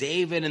 from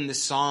David in the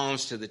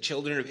Psalms to the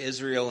children of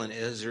Israel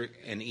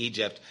and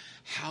Egypt,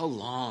 how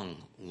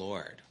long,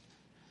 Lord,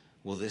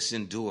 will this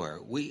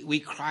endure? We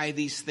cry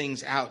these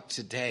things out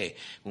today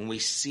when we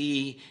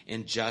see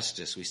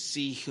injustice, we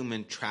see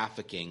human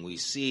trafficking, we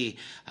see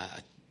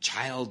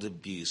child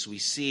abuse, we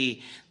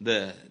see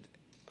the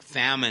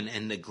famine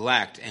and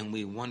neglect, and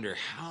we wonder,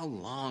 how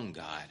long,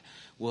 God,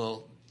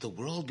 will the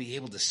world be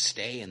able to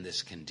stay in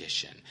this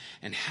condition?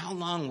 And how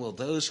long will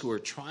those who are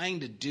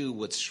trying to do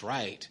what's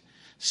right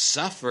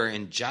suffer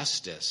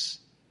injustice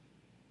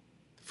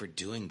for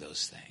doing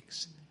those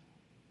things?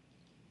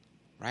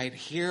 Right?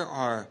 Here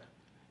are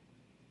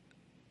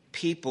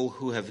people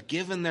who have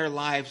given their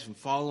lives in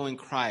following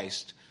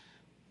Christ,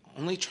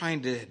 only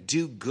trying to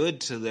do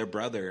good to their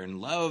brother and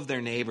love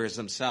their neighbors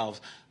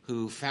themselves,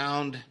 who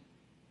found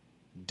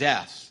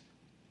death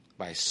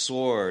by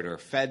sword or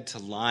fed to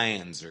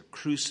lions or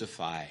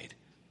crucified.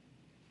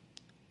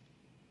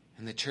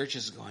 And the church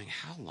is going,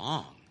 how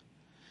long?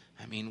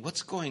 I mean,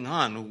 what's going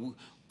on?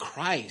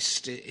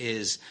 Christ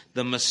is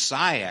the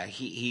Messiah.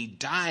 He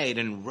died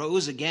and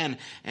rose again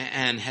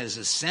and has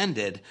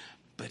ascended,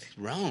 but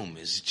Rome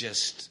is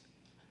just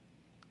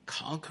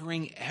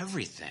conquering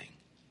everything.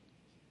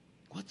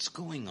 What's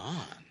going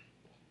on?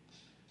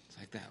 It's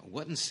like that.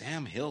 What in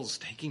Sam Hill's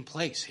taking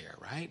place here,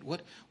 right?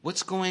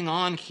 What's going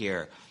on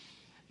here?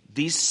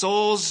 These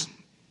souls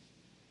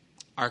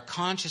are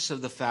conscious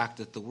of the fact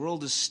that the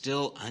world is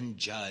still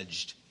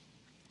unjudged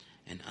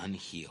and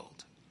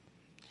unhealed.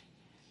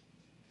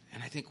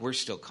 And I think we're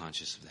still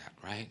conscious of that,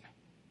 right?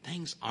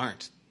 Things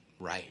aren't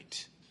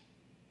right.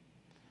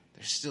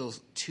 There's still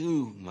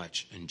too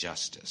much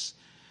injustice.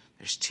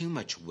 There's too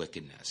much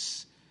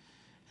wickedness.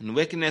 And the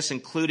wickedness,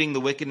 including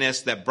the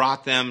wickedness that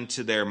brought them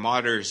to their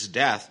martyr's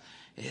death,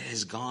 it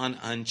has gone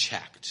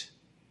unchecked.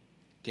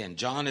 Again,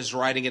 John is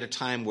writing at a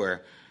time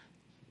where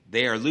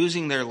they are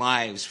losing their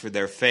lives for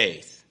their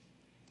faith.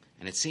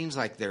 And it seems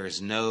like there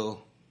is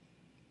no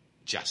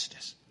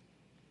justice.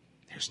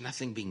 There's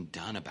nothing being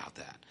done about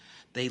that.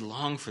 They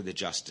long for the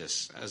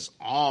justice, as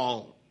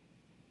all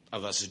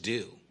of us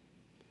do.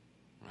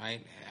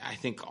 Right? I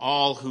think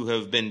all who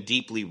have been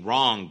deeply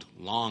wronged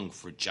long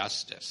for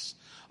justice.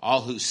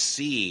 All who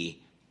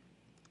see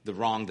the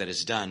wrong that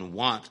is done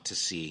want to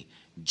see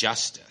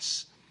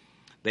justice.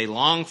 They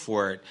long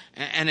for it.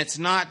 And it's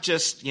not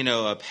just,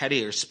 a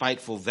petty or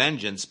spiteful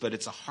vengeance, but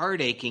it's a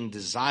heart-aching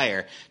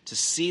desire to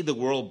see the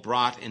world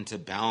brought into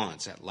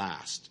balance at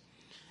last.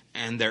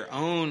 And their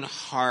own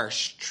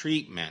harsh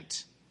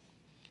treatment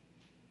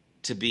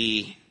to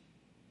be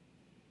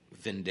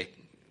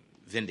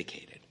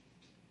vindicated.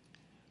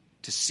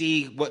 To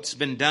see what's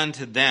been done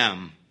to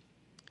them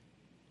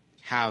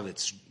have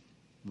its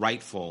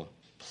rightful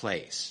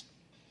place.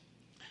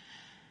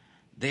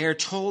 They are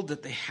told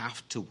that they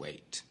have to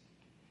wait.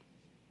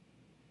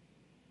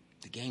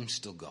 The game's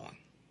still going.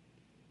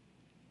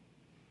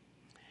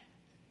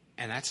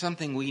 And that's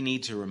something we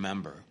need to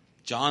remember.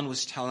 John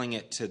was telling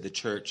it to the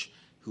church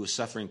who was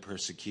suffering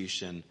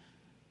persecution.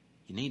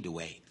 You need to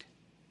wait.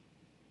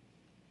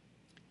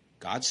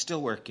 God's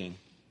still working.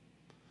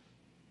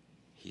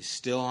 He's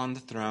still on the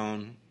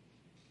throne.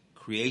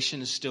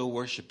 Creation is still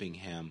worshiping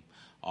him.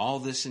 All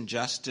this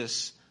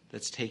injustice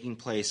that's taking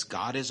place,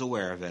 God is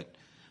aware of it,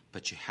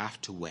 but you have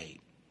to wait.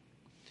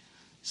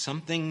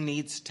 Something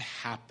needs to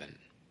happen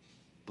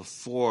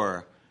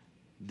before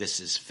this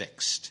is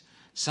fixed.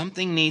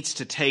 Something needs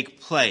to take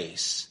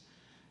place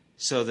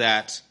so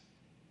that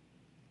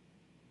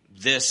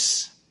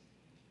this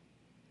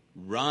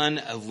run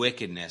of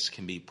wickedness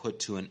can be put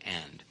to an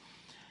end.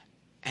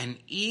 And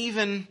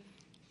even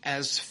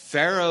as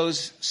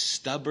Pharaoh's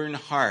stubborn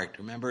heart,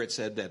 remember it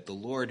said that the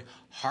Lord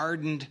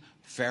hardened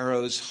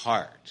Pharaoh's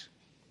heart.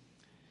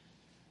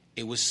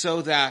 It was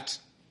so that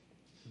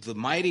the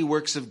mighty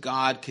works of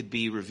God could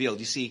be revealed.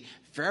 You see,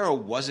 Pharaoh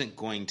wasn't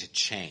going to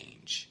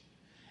change.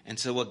 And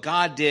so what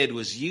God did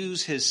was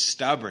use his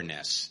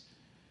stubbornness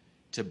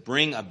to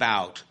bring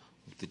about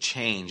the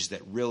change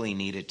that really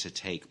needed to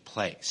take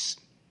place.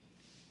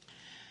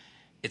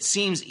 It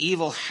seems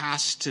evil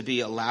has to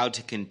be allowed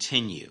to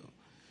continue.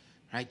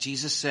 Right?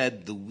 Jesus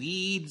said the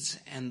weeds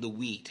and the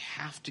wheat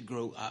have to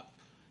grow up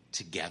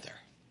together.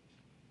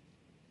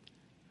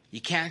 You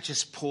can't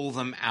just pull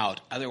them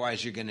out,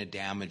 otherwise you're going to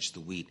damage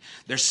the wheat.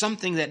 There's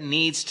something that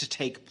needs to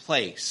take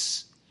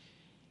place,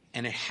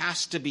 and it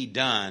has to be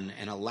done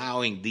in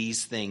allowing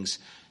these things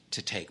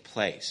to take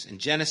place. In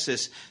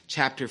Genesis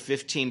chapter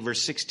 15,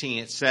 verse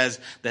 16, it says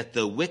that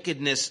the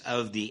wickedness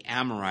of the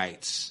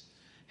Amorites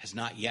has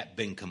not yet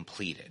been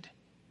completed.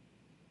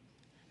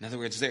 In other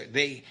words,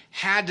 they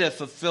had to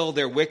fulfill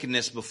their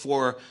wickedness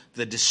before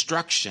the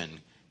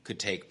destruction could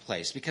take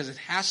place, because it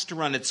has to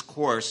run its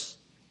course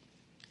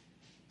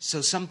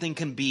so something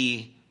can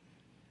be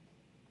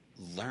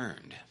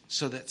learned,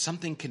 so that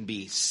something can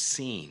be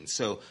seen,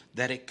 so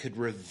that it could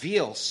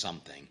reveal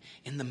something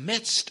in the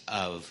midst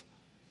of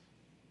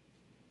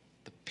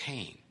the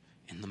pain,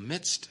 in the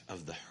midst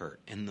of the hurt,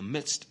 in the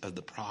midst of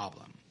the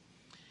problem.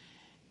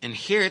 And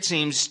here it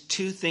seems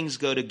two things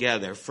go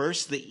together.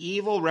 First, the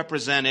evil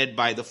represented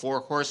by the four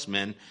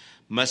horsemen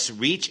must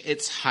reach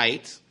its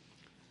height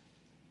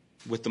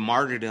with the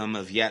martyrdom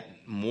of yet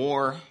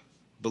more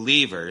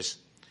believers.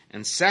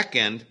 And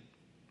second,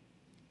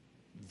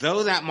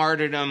 though that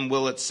martyrdom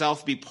will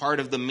itself be part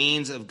of the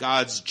means of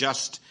God's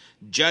just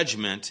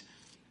judgment,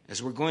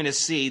 as we're going to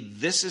see,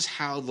 this is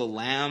how the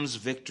Lamb's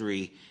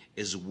victory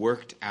is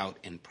worked out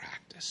in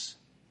practice.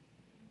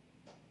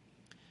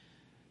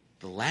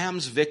 The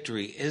Lamb's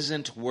victory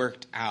isn't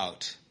worked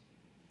out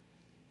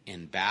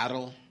in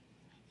battle,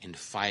 in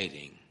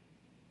fighting.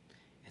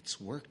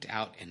 It's worked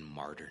out in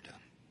martyrdom.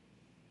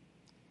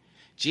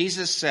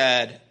 Jesus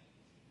said,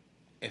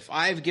 if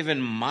I've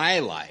given my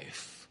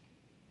life,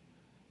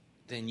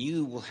 then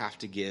you will have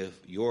to give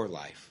your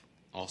life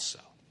also.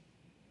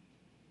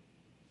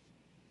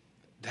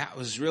 That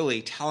was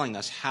really telling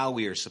us how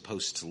we are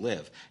supposed to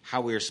live,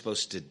 how we are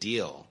supposed to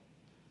deal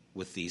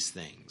with these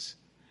things.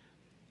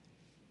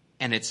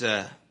 And it's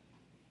a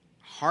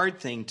hard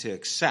thing to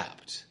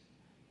accept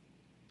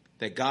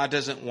that God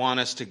doesn't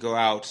want us to go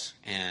out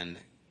and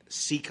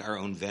seek our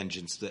own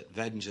vengeance, that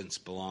vengeance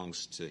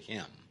belongs to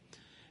him,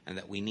 and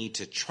that we need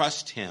to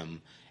trust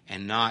him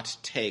and not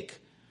take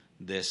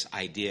this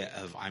idea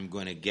of I'm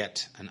going to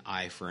get an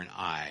eye for an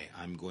eye,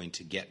 I'm going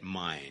to get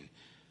mine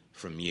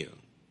from you.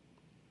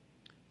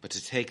 But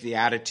to take the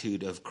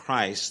attitude of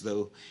Christ,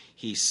 though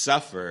he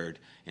suffered,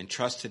 and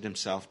trusted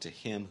himself to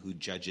him who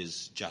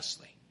judges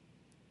justly.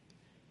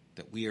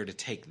 That we are to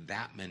take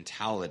that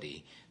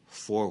mentality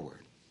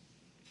forward.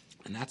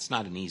 And that's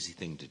not an easy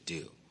thing to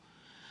do.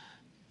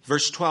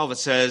 Verse 12, it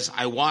says,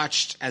 I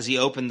watched as he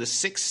opened the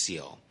sixth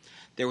seal.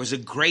 There was a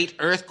great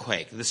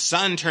earthquake. The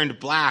sun turned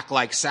black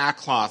like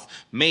sackcloth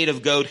made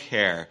of goat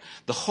hair.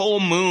 The whole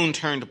moon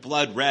turned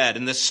blood red,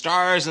 and the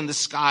stars in the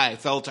sky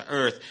fell to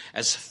earth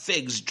as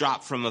figs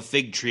drop from a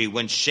fig tree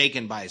when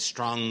shaken by a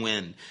strong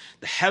wind.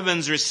 The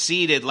heavens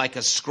receded like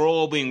a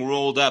scroll being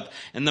rolled up,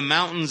 and the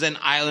mountains and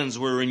islands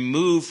were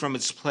removed from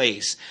its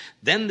place.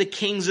 Then the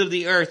kings of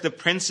the earth, the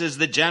princes,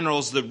 the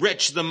generals, the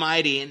rich, the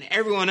mighty, and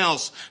everyone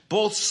else,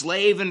 both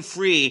slave and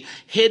free,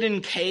 hid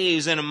in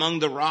caves and among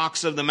the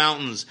rocks of the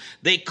mountains.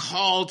 They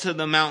called to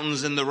the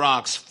mountains and the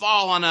rocks,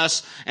 fall on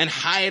us and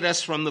hide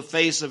us from the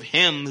face of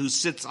him who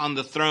sits on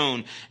the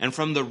throne and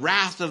from the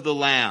wrath of the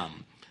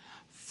Lamb.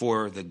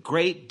 For the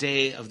great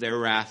day of their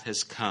wrath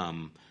has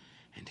come,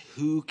 and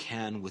who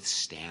can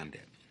withstand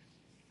it?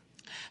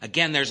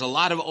 Again, there's a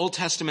lot of Old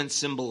Testament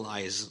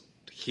symbolized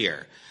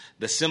here.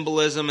 The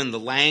symbolism and the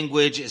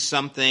language is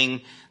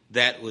something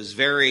that was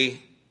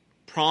very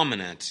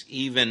prominent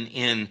even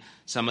in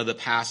some of the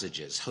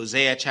passages.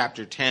 Hosea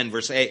chapter 10,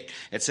 verse 8,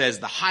 it says,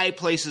 the high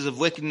places of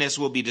wickedness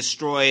will be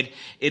destroyed.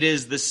 It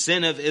is the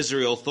sin of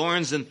Israel.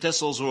 Thorns and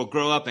thistles will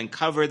grow up and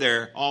cover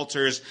their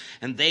altars,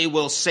 and they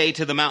will say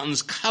to the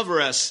mountains,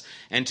 cover us,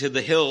 and to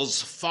the hills,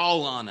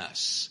 fall on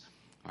us.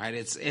 All right,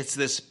 it's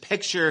this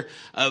picture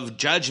of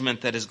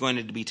judgment that is going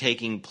to be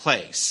taking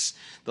place.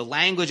 The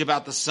language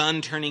about the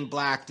sun turning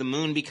black, the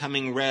moon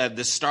becoming red,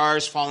 the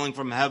stars falling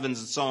from heavens,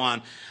 and so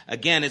on.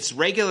 Again, it's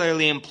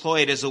regularly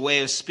employed as a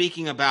way of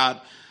speaking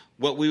about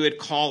what we would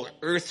call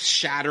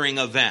earth-shattering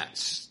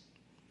events.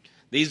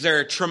 These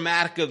are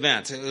traumatic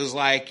events. It was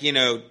like,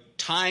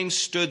 time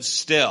stood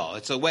still.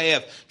 It's a way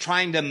of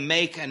trying to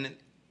make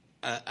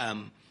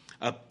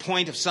a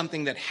point of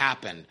something that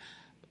happened,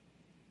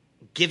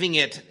 giving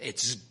it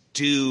its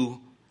due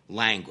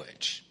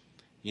language.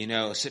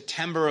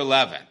 September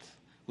 11th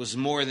was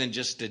more than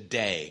just a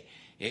day.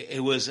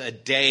 It was a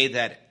day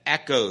that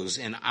echoes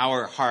in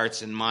our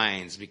hearts and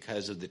minds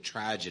because of the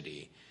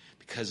tragedy,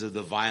 because of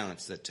the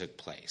violence that took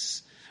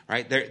place.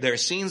 Right? There are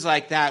scenes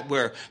like that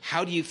where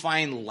how do you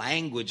find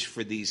language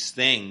for these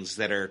things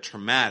that are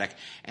traumatic?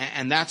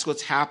 And that's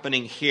what's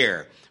happening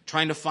here.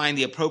 Trying to find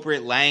the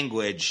appropriate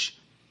language.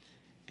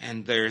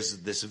 And there's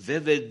this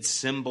vivid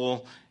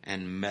symbol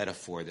and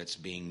metaphor that's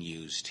being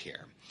used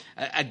here.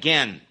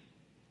 Again,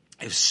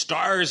 if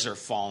stars are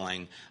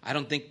falling, I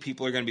don't think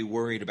people are going to be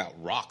worried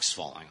about rocks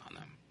falling on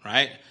them,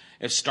 right?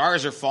 If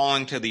stars are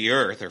falling to the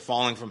earth or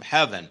falling from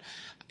heaven,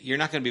 you're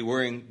not going to be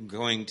worrying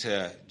going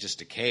to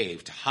just a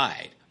cave to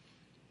hide.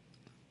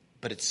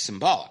 But it's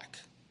symbolic.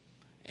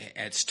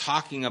 It's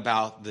talking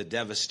about the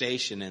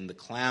devastation and the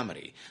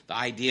calamity. The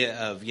idea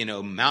of,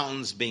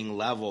 mountains being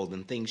leveled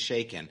and things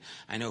shaken.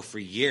 I know for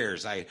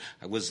years I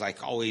was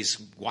like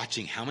always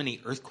watching how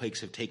many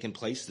earthquakes have taken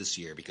place this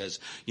year because,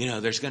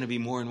 there's going to be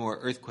more and more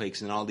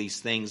earthquakes and all these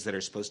things that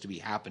are supposed to be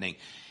happening.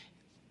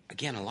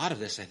 Again, a lot of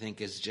this I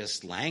think is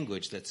just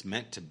language that's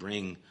meant to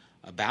bring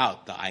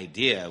about the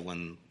idea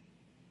when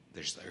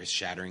there's a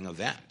shattering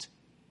event.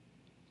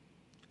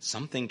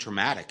 Something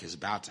traumatic is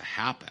about to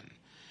happen.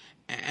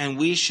 And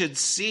we should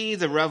see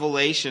the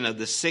revelation of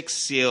the sixth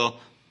seal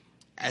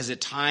as a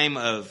time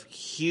of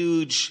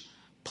huge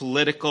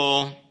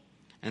political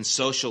and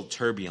social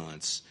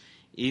turbulence,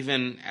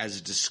 even as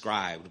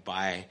described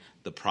by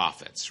the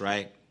prophets,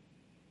 right?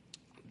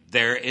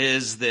 There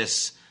is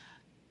this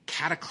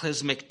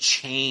cataclysmic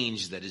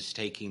change that is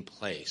taking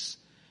place.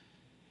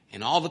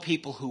 And all the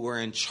people who were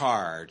in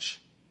charge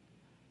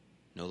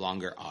no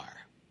longer are.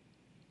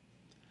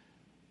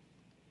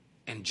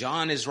 And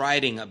John is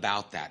writing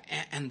about that.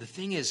 And the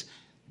thing is,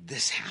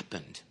 this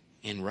happened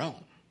in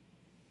Rome.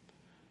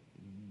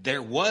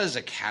 There was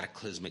a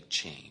cataclysmic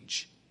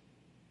change.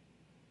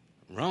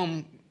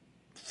 Rome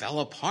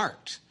fell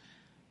apart.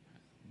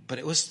 But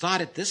it was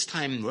thought at this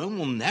time Rome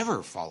will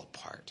never fall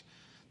apart.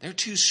 They're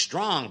too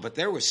strong, but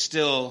there was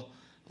still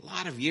a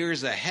lot of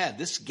years ahead.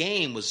 This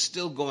game was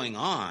still going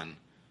on.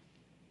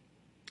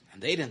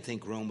 And they didn't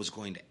think Rome was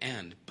going to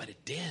end, but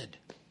it did.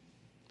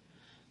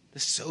 The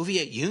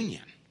Soviet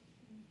Union.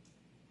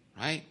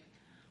 Right?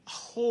 A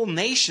whole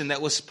nation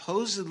that was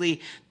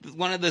supposedly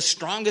one of the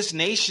strongest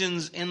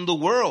nations in the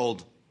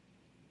world.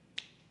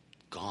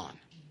 Gone.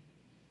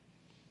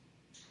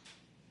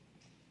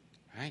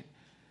 Right?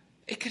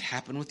 It could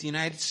happen with the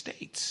United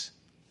States.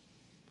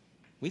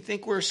 We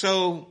think we're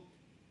so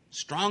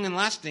strong and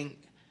lasting.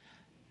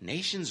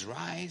 Nations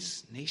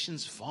rise,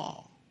 nations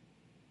fall.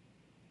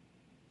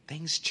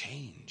 Things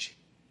change.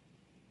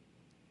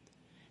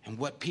 And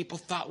what people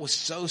thought was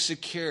so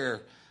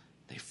secure,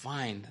 they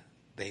find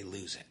they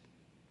lose it.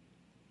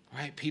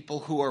 Right? People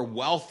who are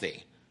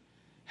wealthy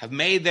have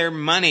made their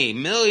money,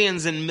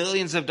 millions and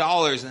millions of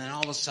dollars, and then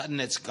all of a sudden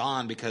it's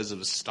gone because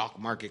of a stock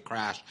market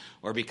crash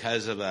or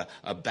because of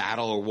a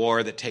battle or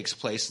war that takes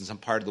place in some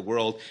part of the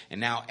world,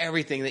 and now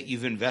everything that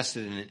you've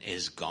invested in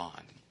is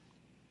gone.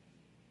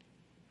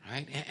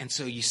 Right? And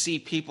so you see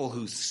people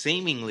who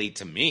seemingly,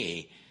 to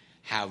me,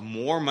 have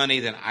more money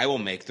than I will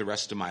make the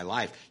rest of my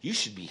life. You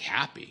should be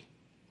happy.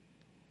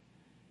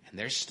 And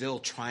they're still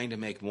trying to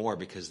make more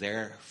because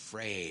they're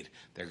afraid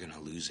they're going to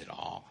lose it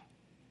all.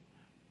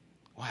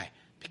 Why?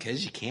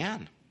 Because you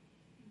can.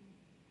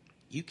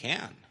 You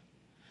can.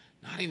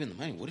 Not even the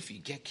money. What if you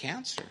get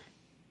cancer?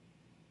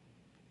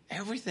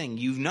 Everything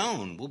you've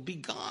known will be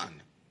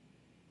gone.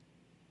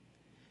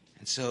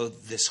 And so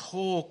this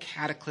whole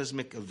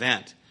cataclysmic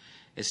event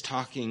is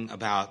talking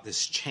about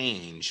this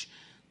change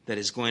that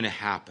is going to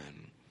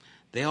happen.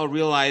 They all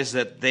realize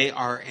that they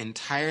are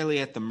entirely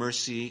at the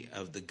mercy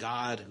of the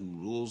God who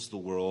rules the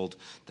world,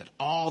 that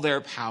all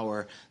their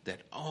power,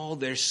 that all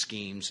their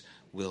schemes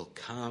will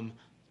come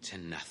to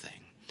nothing.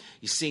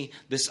 You see,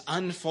 this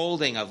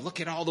unfolding of look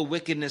at all the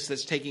wickedness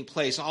that's taking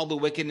place, all the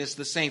wickedness,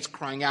 the saints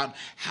crying out,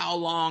 how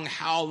long,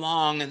 how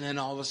long? And then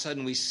all of a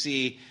sudden we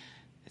see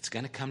it's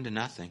going to come to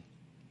nothing.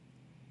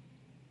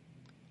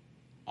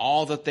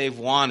 All that they've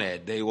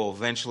wanted, they will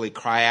eventually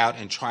cry out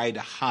and try to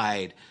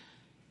hide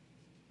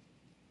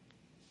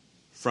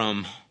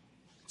from,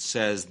 it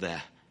says, the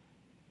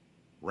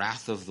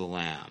wrath of the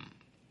Lamb.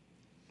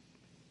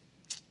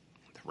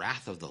 The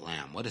wrath of the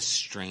Lamb. What a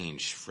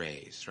strange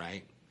phrase,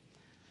 right?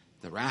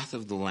 The wrath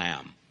of the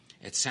Lamb.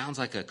 It sounds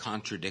like a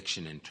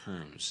contradiction in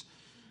terms.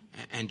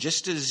 And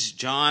just as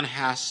John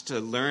has to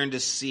learn to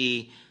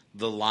see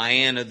the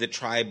Lion of the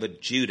tribe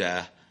of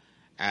Judah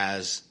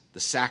as the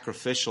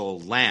sacrificial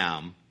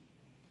lamb,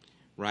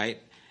 right?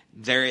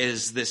 There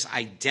is this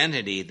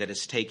identity that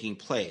is taking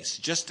place.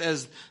 Just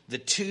as the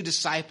two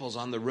disciples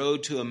on the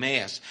road to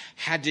Emmaus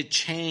had to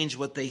change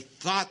what they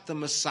thought the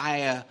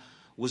Messiah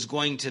was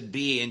going to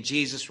be, and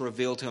Jesus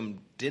revealed to him,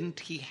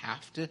 didn't he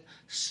have to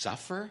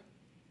suffer?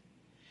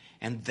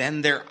 And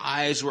then their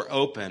eyes were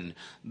opened.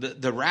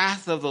 The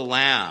wrath of the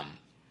Lamb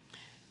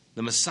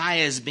The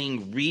Messiah is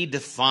being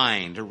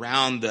redefined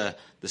around the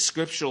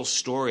scriptural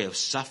story of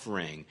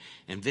suffering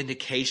and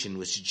vindication,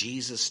 which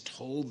Jesus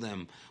told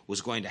them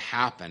was going to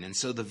happen. And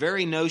so the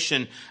very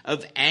notion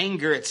of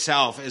anger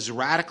itself is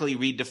radically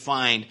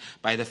redefined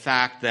by the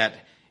fact that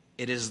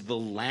it is the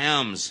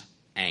Lamb's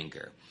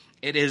anger.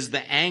 It is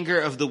the anger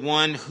of the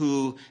one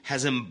who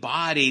has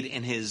embodied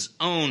in his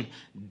own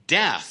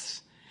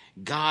death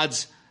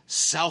God's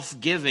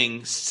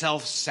self-giving,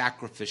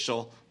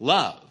 self-sacrificial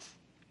love.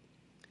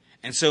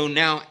 And so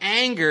now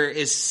anger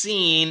is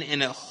seen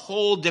in a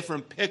whole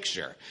different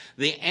picture.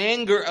 The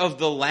anger of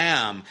the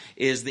Lamb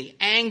is the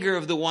anger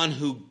of the one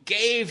who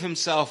gave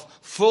himself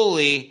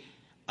fully,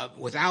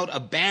 without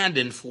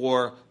abandon,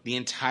 for the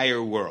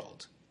entire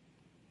world.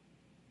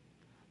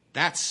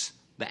 That's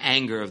the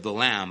anger of the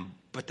Lamb,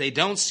 but they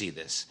don't see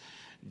this.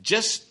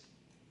 Just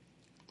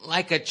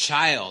like a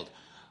child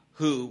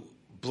who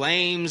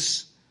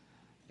blames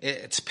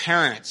its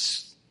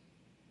parents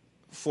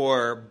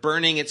for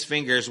burning its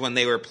fingers when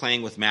they were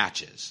playing with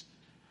matches,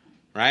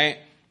 right?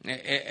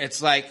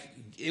 It's like,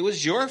 it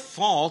was your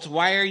fault.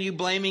 Why are you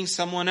blaming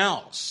someone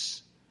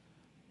else?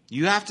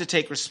 You have to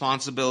take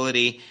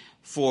responsibility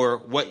for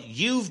what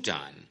you've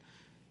done.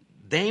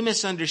 They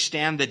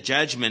misunderstand the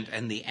judgment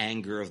and the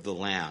anger of the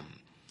Lamb.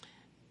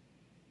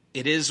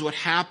 It is what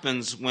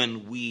happens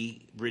when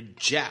we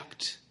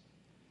reject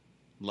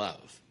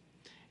love.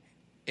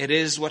 It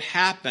is what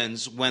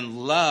happens when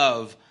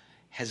love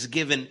has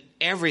given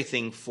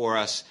everything for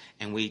us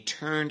and we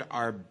turned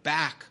our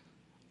back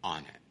on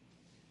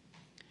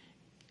it.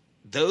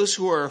 Those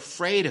who are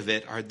afraid of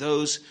it are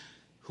those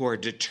who are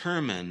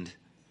determined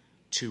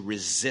to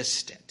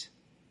resist it.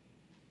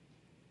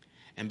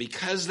 And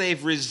because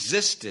they've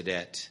resisted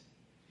it,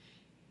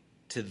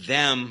 to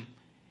them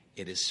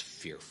it is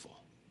fearful.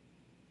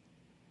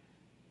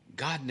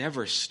 God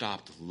never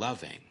stopped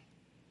loving,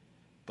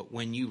 but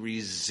when you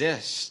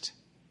resist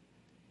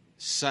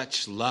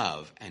such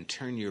love and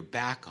turn your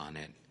back on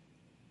it,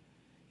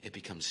 it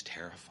becomes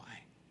terrifying.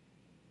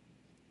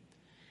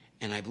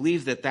 And I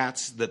believe that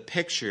that's the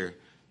picture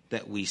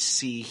that we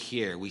see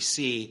here. We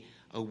see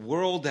a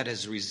world that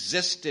has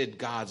resisted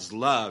God's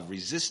love,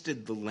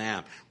 resisted the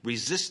Lamb,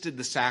 resisted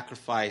the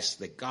sacrifice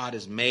that God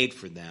has made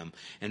for them,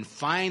 and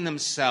find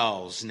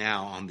themselves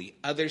now on the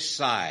other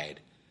side,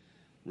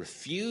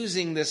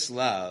 refusing this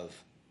love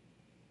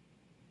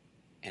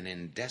and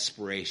in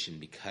desperation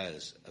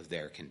because of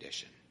their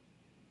condition.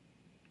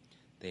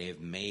 They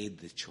have made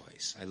the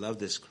choice. I love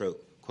this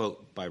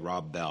quote by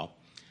Rob Bell.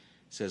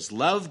 It says,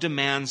 "Love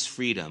demands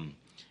freedom.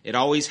 It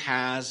always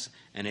has,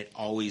 and it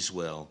always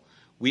will.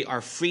 We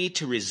are free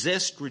to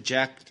resist,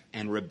 reject,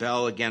 and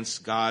rebel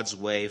against God's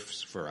way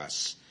for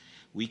us.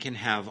 We can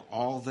have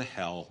all the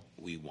hell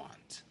we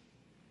want."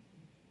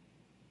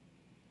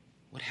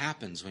 What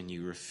happens when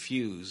you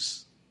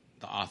refuse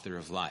the author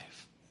of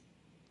life?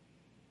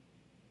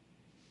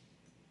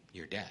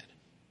 You're dead.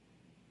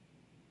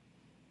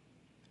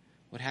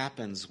 What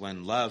happens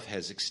when love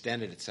has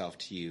extended itself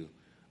to you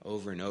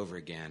over and over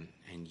again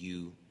and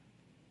you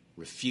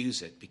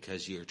refuse it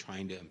because you're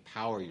trying to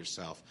empower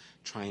yourself,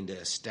 trying to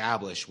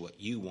establish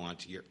what you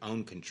want, your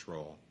own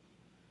control?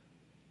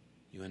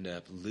 You end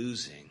up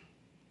losing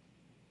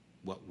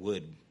what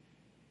would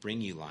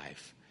bring you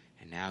life,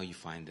 and now you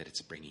find that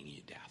it's bringing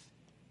you death.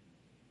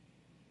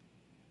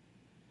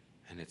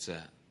 And it's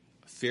a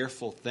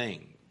fearful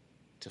thing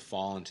to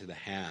fall into the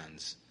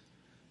hands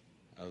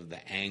of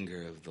the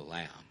anger of the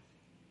Lamb.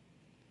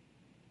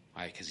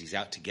 Why? Because he's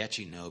out to get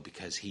you? No,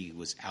 because he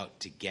was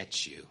out to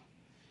get you,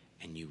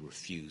 and you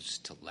refuse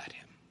to let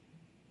him.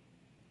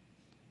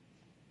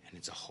 And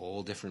it's a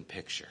whole different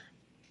picture.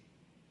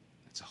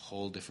 It's a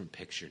whole different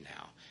picture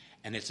now.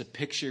 And it's a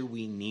picture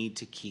we need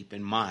to keep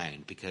in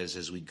mind, because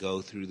as we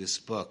go through this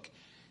book,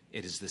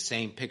 it is the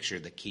same picture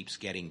that keeps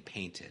getting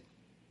painted.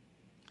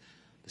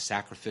 The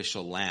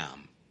sacrificial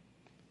lamb,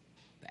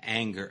 the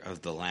anger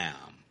of the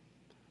Lamb,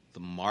 the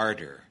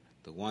martyr,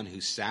 the one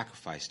who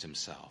sacrificed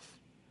himself,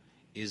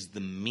 is the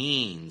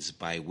means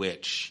by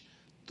which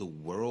the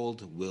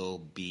world will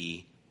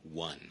be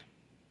won.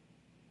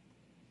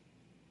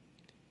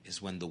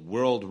 Is when the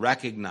world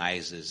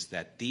recognizes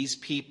that these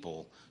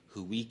people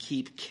who we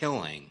keep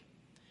killing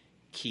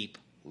keep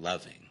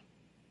loving.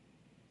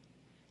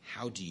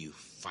 How do you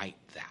fight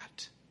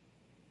that?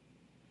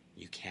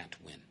 You can't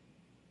win.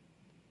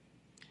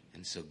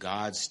 And so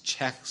God's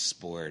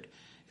chessboard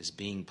is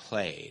being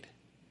played,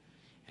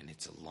 and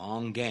it's a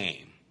long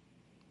game.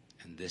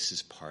 And this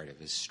is part of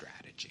his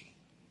strategy.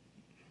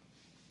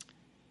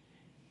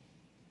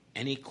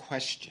 Any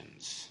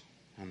questions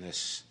on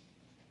this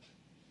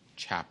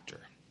chapter?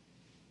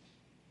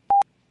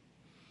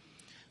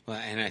 Well,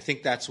 and I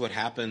think that's what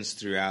happens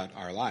throughout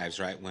our lives,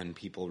 right? When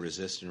people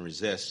resist and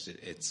resist,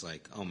 it's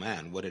like, oh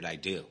man, what did I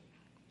do?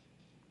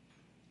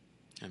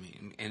 I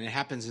mean, and it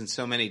happens in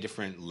so many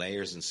different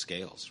layers and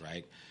scales,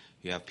 right?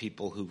 You have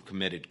people who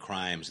committed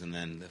crimes, and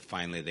then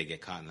finally they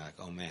get caught, and they're like,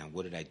 oh man,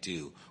 what did I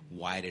do?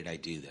 Why did I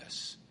do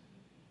this?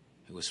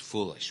 It was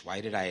foolish.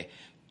 Why did I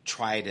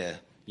try to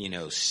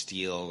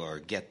steal or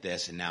get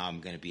this, and now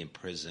I'm going to be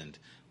imprisoned.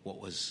 What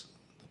was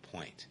the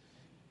point?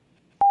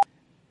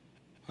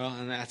 Well,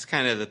 and that's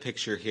kind of the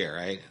picture here,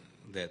 right?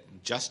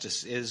 That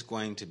justice is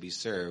going to be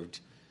served,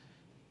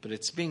 but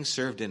it's being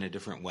served in a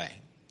different way.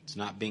 It's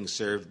not being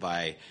served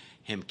by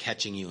him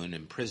catching you and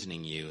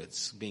imprisoning you.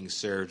 It's being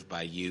served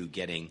by you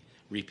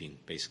reaping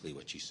basically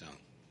what you sow.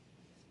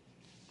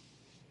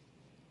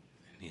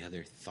 Any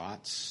other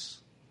thoughts?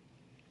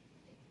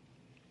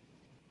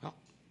 Well,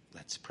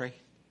 let's pray.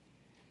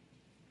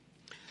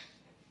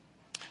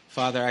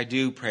 Father, I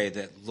do pray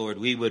that, Lord,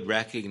 we would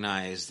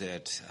recognize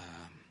that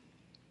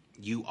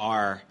you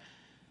are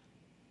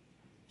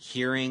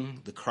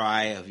hearing the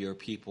cry of your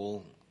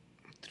people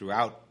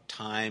throughout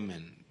time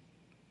and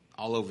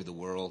all over the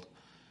world.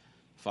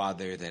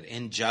 Father, that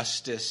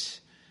injustice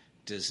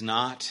does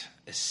not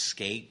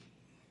escape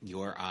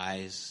your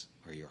eyes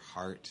or your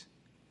heart.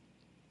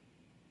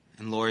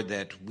 And Lord,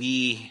 that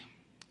we,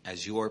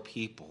 as your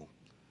people,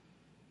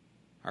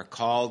 are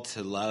called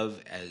to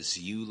love as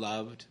you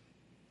loved.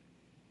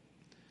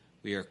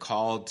 We are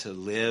called to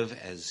live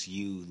as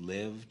you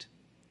lived.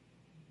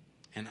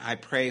 And I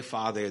pray,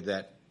 Father,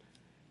 that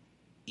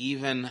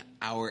even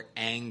our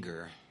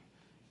anger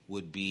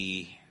would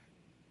be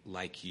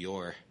like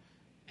your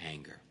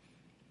anger.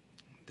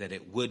 That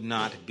it would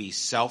not be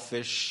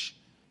selfish,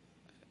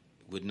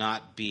 would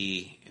not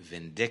be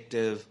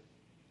vindictive,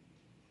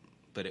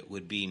 but it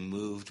would be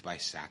moved by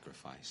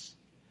sacrifice.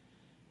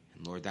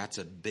 And Lord, that's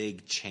a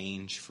big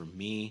change for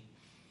me.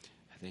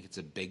 I think it's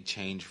a big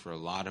change for a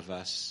lot of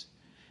us.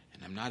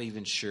 And I'm not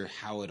even sure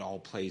how it all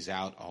plays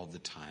out all the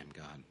time,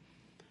 God.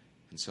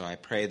 And so I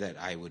pray that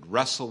I would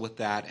wrestle with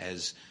that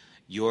as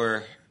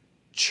your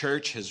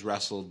church has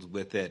wrestled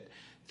with it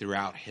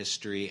throughout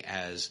history,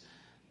 as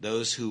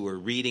those who were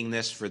reading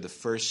this for the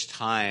first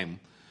time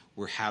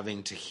were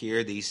having to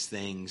hear these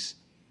things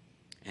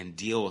and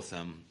deal with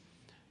them.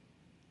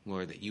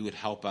 Lord, that you would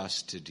help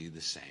us to do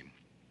the same.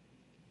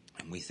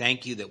 And we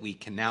thank you that we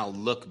can now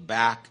look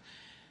back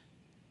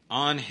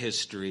on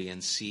history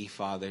and see,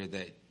 Father,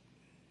 that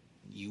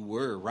you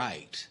were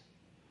right.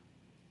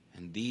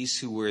 And these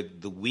who were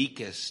the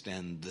weakest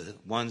and the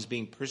ones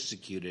being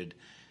persecuted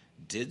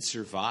did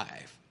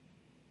survive.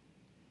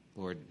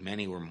 Lord,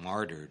 many were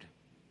martyred,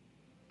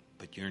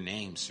 but your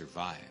name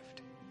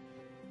survived.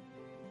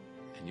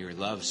 And your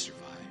love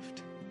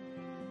survived.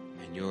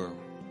 And your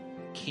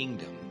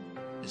kingdom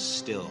is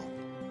still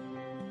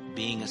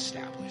being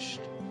established.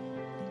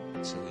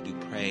 And so we do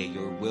pray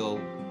your will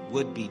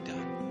would be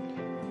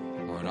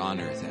done, Lord, on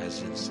earth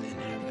as is in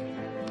heaven.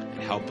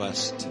 And help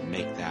us to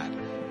make that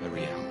a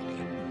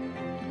reality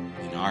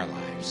in our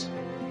lives.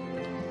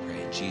 We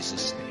pray in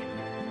Jesus' name.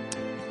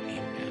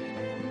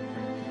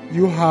 Amen.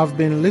 You have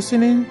been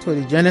listening to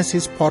the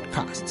Genesis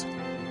podcast.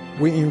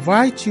 We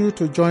invite you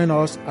to join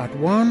us at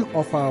one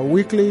of our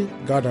weekly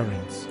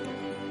gatherings.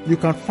 You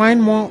can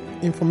find more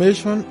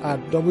information at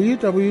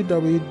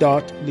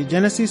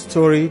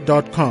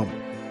www.thegenesisstory.com,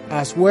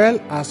 as well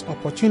as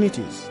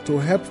opportunities to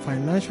help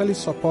financially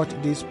support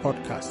this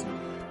podcast.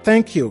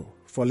 Thank you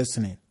for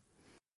listening.